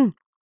right, then.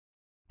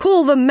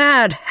 Call the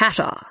Mad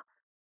Hatter,"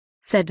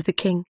 said the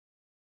King.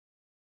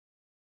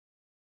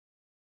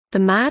 The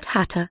Mad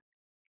Hatter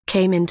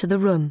came into the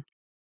room.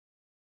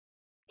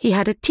 He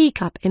had a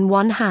teacup in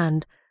one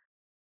hand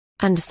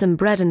and some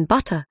bread and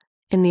butter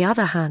in the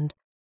other hand.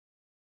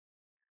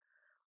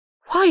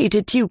 "Why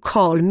did you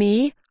call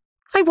me?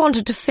 I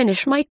wanted to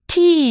finish my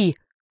tea,"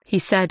 he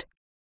said.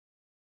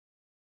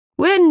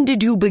 "When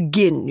did you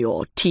begin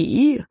your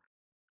tea?"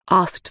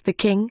 asked the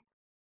King.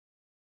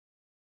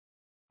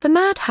 The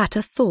Mad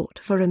Hatter thought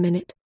for a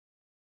minute.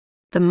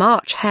 The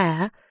March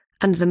Hare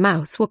and the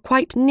Mouse were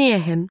quite near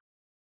him,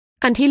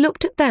 and he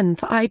looked at them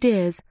for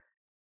ideas.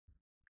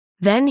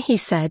 Then he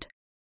said,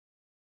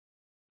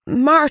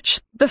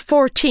 "March the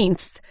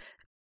 14th,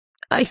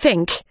 I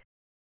think."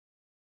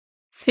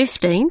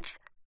 "15th,"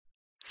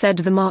 said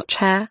the March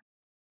Hare.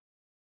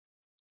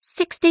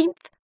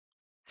 "16th,"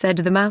 said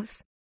the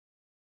Mouse.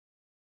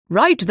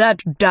 "Write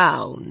that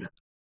down,"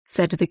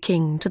 said the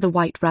King to the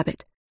White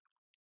Rabbit.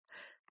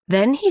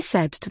 Then he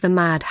said to the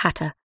Mad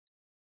Hatter,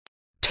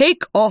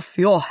 "Take off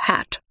your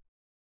hat."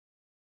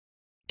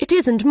 "It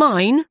isn't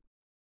mine,"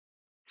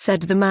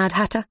 said the Mad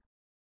Hatter.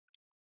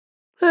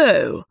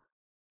 "Oh,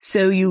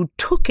 so you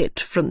took it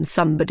from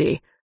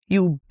somebody,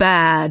 you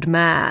bad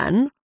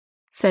man,"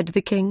 said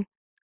the King.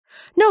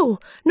 No,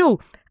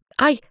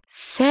 I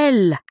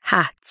sell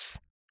hats.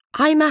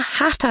 I'm a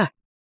hatter,"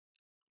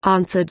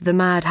 answered the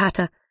Mad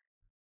Hatter.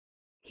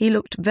 He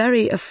looked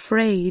very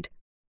afraid.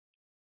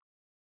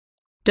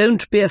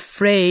 "Don't be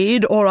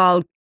afraid, or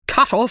I'll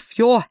cut off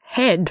your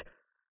head,"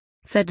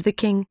 said the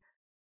King.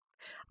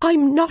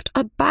 "I'm not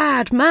a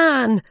bad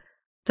man,"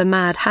 the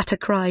Mad Hatter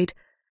cried.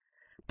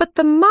 "But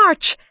the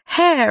March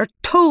Hare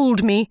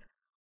told me."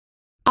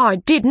 "I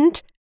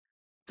didn't,"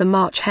 the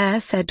March Hare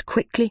said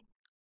quickly.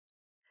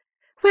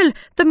 "Well,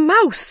 the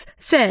Mouse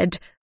said."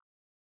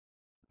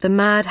 The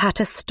Mad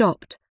Hatter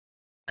stopped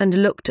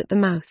and looked at the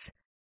Mouse.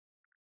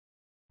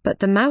 But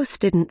the Mouse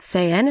didn't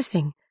say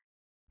anything,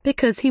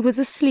 because he was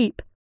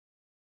asleep.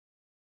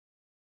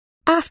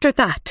 "After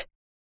that,"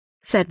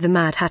 said the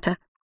Mad Hatter,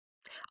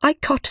 "I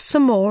cut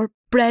some more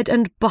bread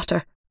and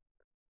butter."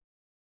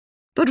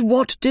 "But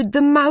what did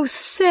the Mouse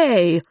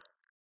say?"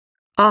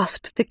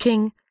 asked the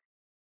King.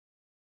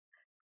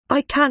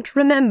 "I can't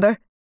remember,"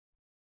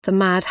 the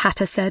Mad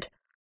Hatter said.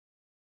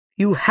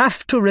 "You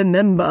have to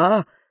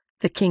remember,"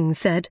 the King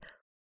said,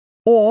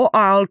 "or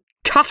I'll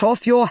cut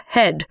off your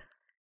head."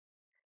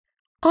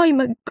 "I'm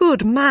a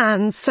good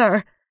man,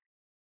 sir,"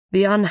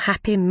 the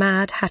unhappy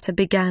Mad Hatter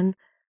began.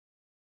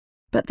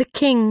 But the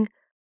King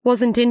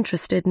wasn't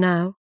interested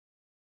now.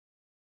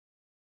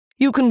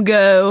 "You can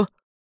go,"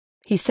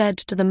 he said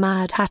to the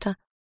Mad Hatter.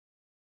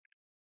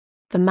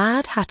 The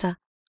Mad Hatter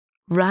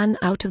ran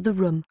out of the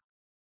room.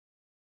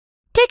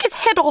 "Take his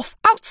head off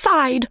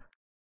outside!"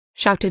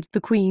 shouted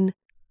the Queen.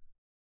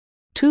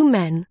 2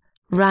 men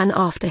ran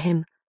after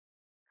him,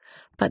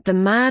 but the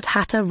Mad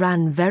Hatter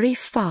ran very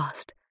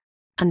fast,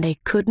 and they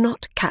could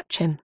not catch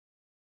him.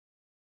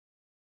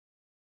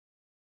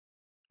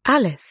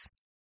 Alice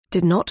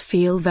did not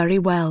feel very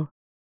well.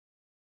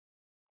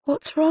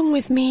 "What's wrong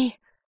with me?"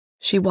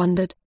 she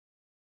wondered.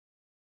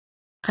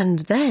 And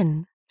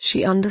then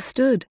she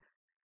understood.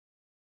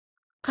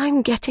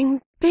 "I'm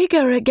getting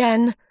bigger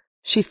again,"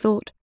 she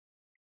thought.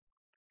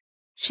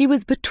 She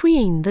was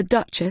between the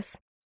Duchess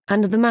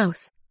and the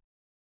Mouse.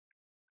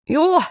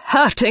 "You're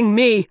hurting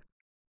me,"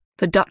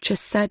 the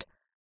Duchess said.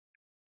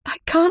 "I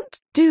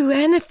can't do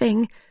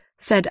anything,"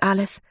 said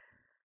Alice.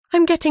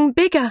 "I'm getting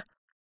bigger."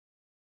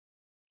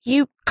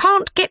 "You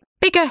can't get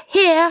bigger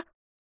here,"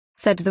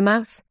 said the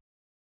Mouse.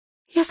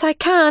 "Yes, I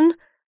can,"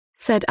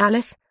 said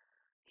Alice.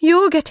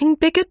 "You're getting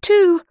bigger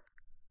too."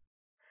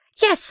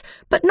 "Yes,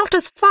 but not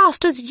as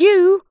fast as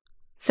you,"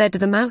 said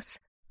the Mouse.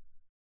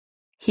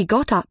 He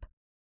got up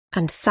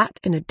and sat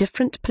in a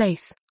different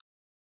place.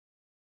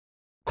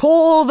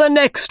 "Call the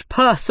next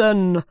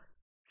person,"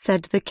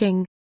 said the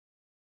King.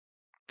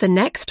 The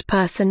next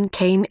person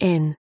came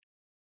in.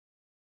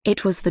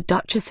 It was the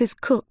Duchess's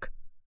cook.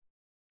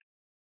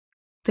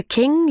 The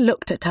King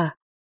looked at her.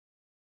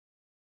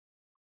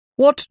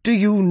 "What do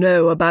you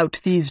know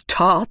about these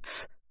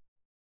tarts?"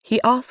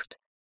 he asked.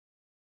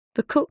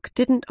 The cook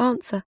didn't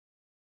answer.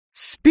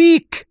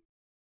 "Speak,"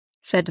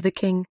 said the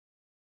King.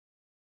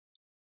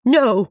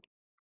 "No,"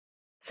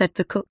 said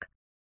the cook.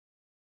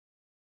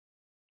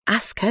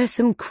 "Ask her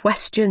some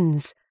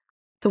questions,"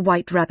 the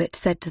White Rabbit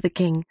said to the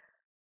King.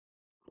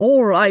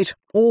 All right,"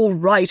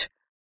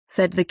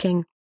 said the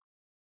King.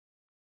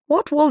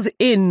 "What was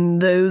in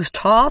those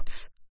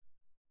tarts?"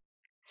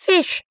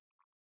 "Fish,"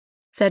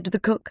 said the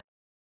cook.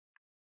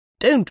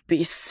 "Don't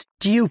be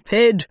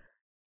stupid,"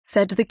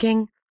 said the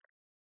King.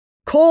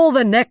 Call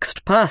the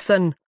next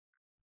person."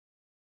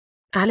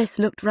 Alice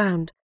looked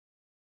round.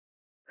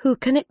 Who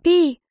can it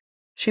be?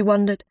 She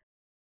wondered.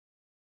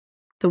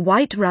 The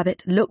White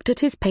Rabbit looked at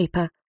his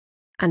paper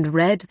and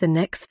read the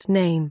next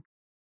name.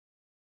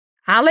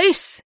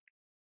 Alice!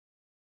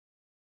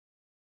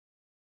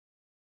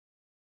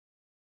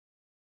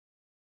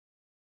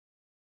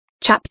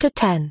 Chapter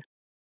 10.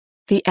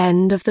 The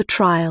End of the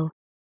Trial.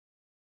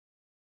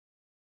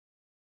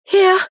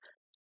 "Here!"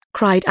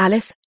 cried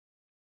Alice,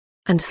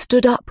 and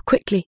stood up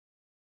quickly.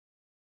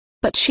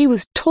 But she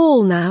was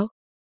tall now,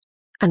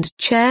 and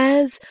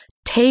chairs,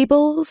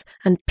 tables,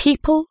 and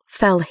people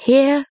fell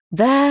here,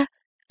 there,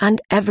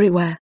 and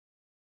everywhere.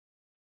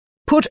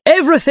 "Put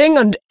everything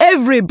and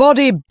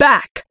everybody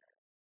back,"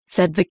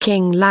 said the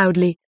king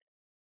loudly.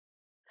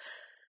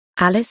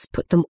 Alice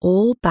put them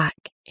all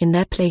back in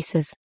their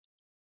places.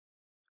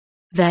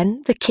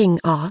 Then the king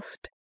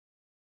asked,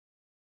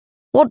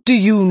 "What do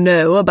you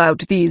know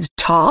about these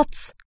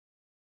tarts?"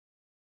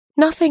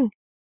 "Nothing,"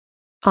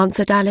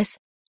 answered Alice.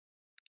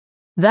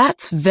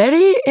 "That's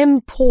very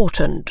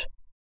important,"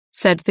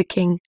 said the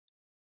king.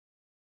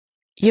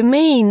 "You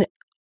mean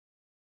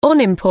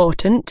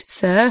unimportant,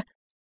 sir,"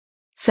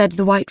 said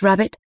the White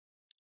Rabbit.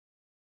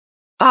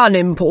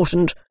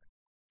 "Unimportant,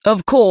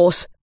 of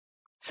course,"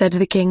 said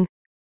the king.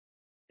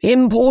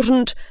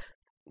 "Important,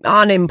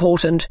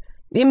 unimportant,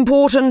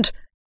 important,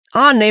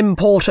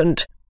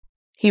 unimportant,"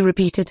 he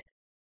repeated.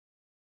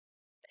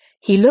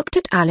 He looked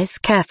at Alice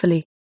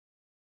carefully.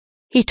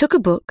 He took a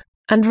book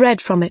and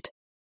read from it.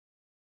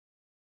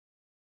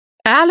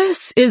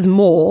 "Alice is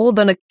more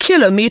than a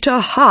kilometre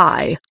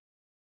high,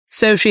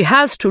 so she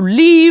has to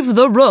leave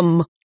the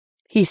room,"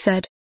 he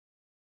said.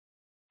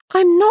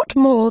 "I'm not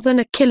more than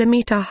a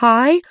kilometre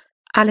high,"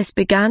 Alice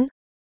began.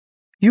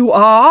 "You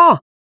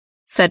are,"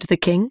 said the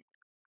king.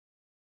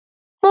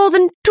 "More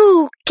than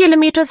 2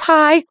 kilometres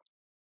high,"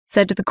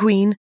 said the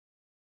Queen.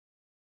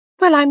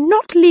 "Well, I'm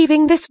not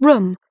leaving this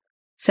room,"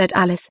 said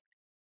Alice.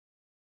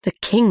 The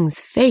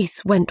king's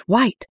face went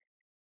white.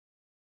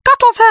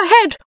 "Cut off her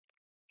head!"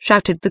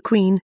 shouted the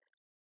Queen.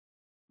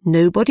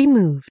 Nobody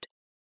moved.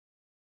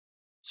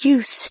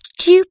 "You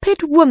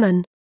stupid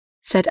woman,"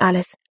 said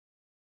Alice.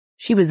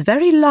 She was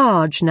very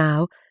large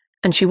now,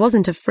 and she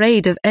wasn't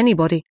afraid of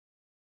anybody.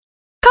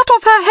 "Cut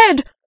off her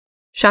head!"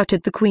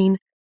 shouted the Queen.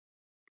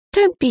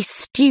 "Don't be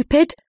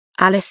stupid,"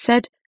 Alice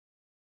said.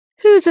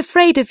 "Who's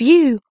afraid of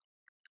you?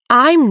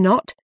 I'm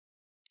not.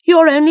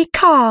 You're only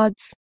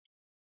cards."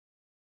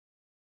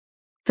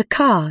 The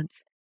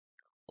cards,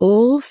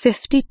 all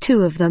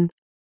 52 of them,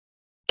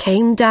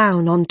 came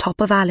down on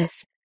top of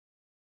Alice.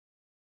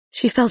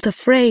 She felt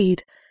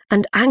afraid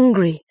and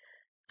angry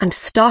and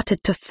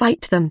started to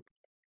fight them.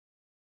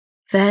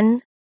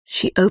 Then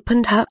she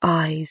opened her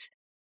eyes.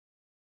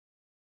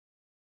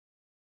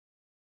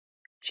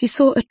 She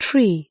saw a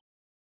tree,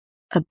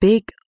 a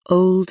big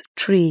old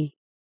tree.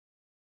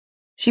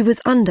 She was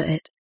under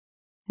it,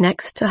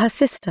 next to her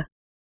sister.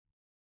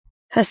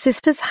 Her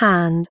sister's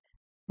hand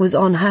was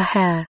on her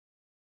hair.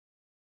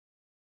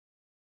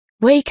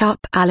 "Wake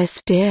up,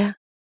 Alice dear,"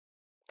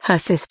 her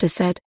sister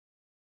said.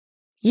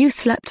 "You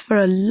slept for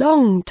a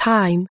long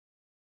time."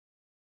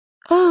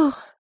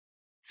 "Oh,"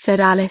 said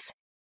Alice,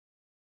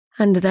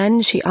 and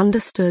then she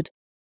understood.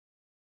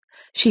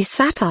 She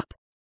sat up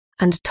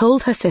and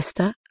told her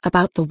sister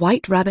about the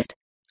White Rabbit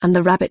and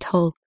the rabbit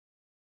hole.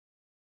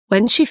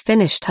 When she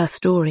finished her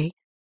story,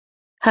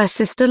 her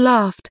sister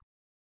laughed.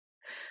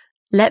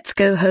 "Let's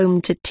go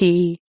home to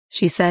tea,"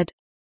 she said.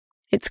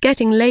 "It's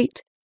getting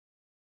late."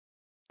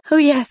 "Oh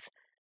yes,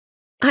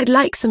 I'd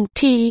like some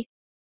tea,"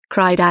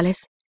 cried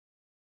Alice,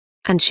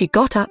 and she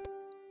got up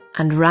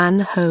and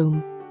ran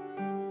home.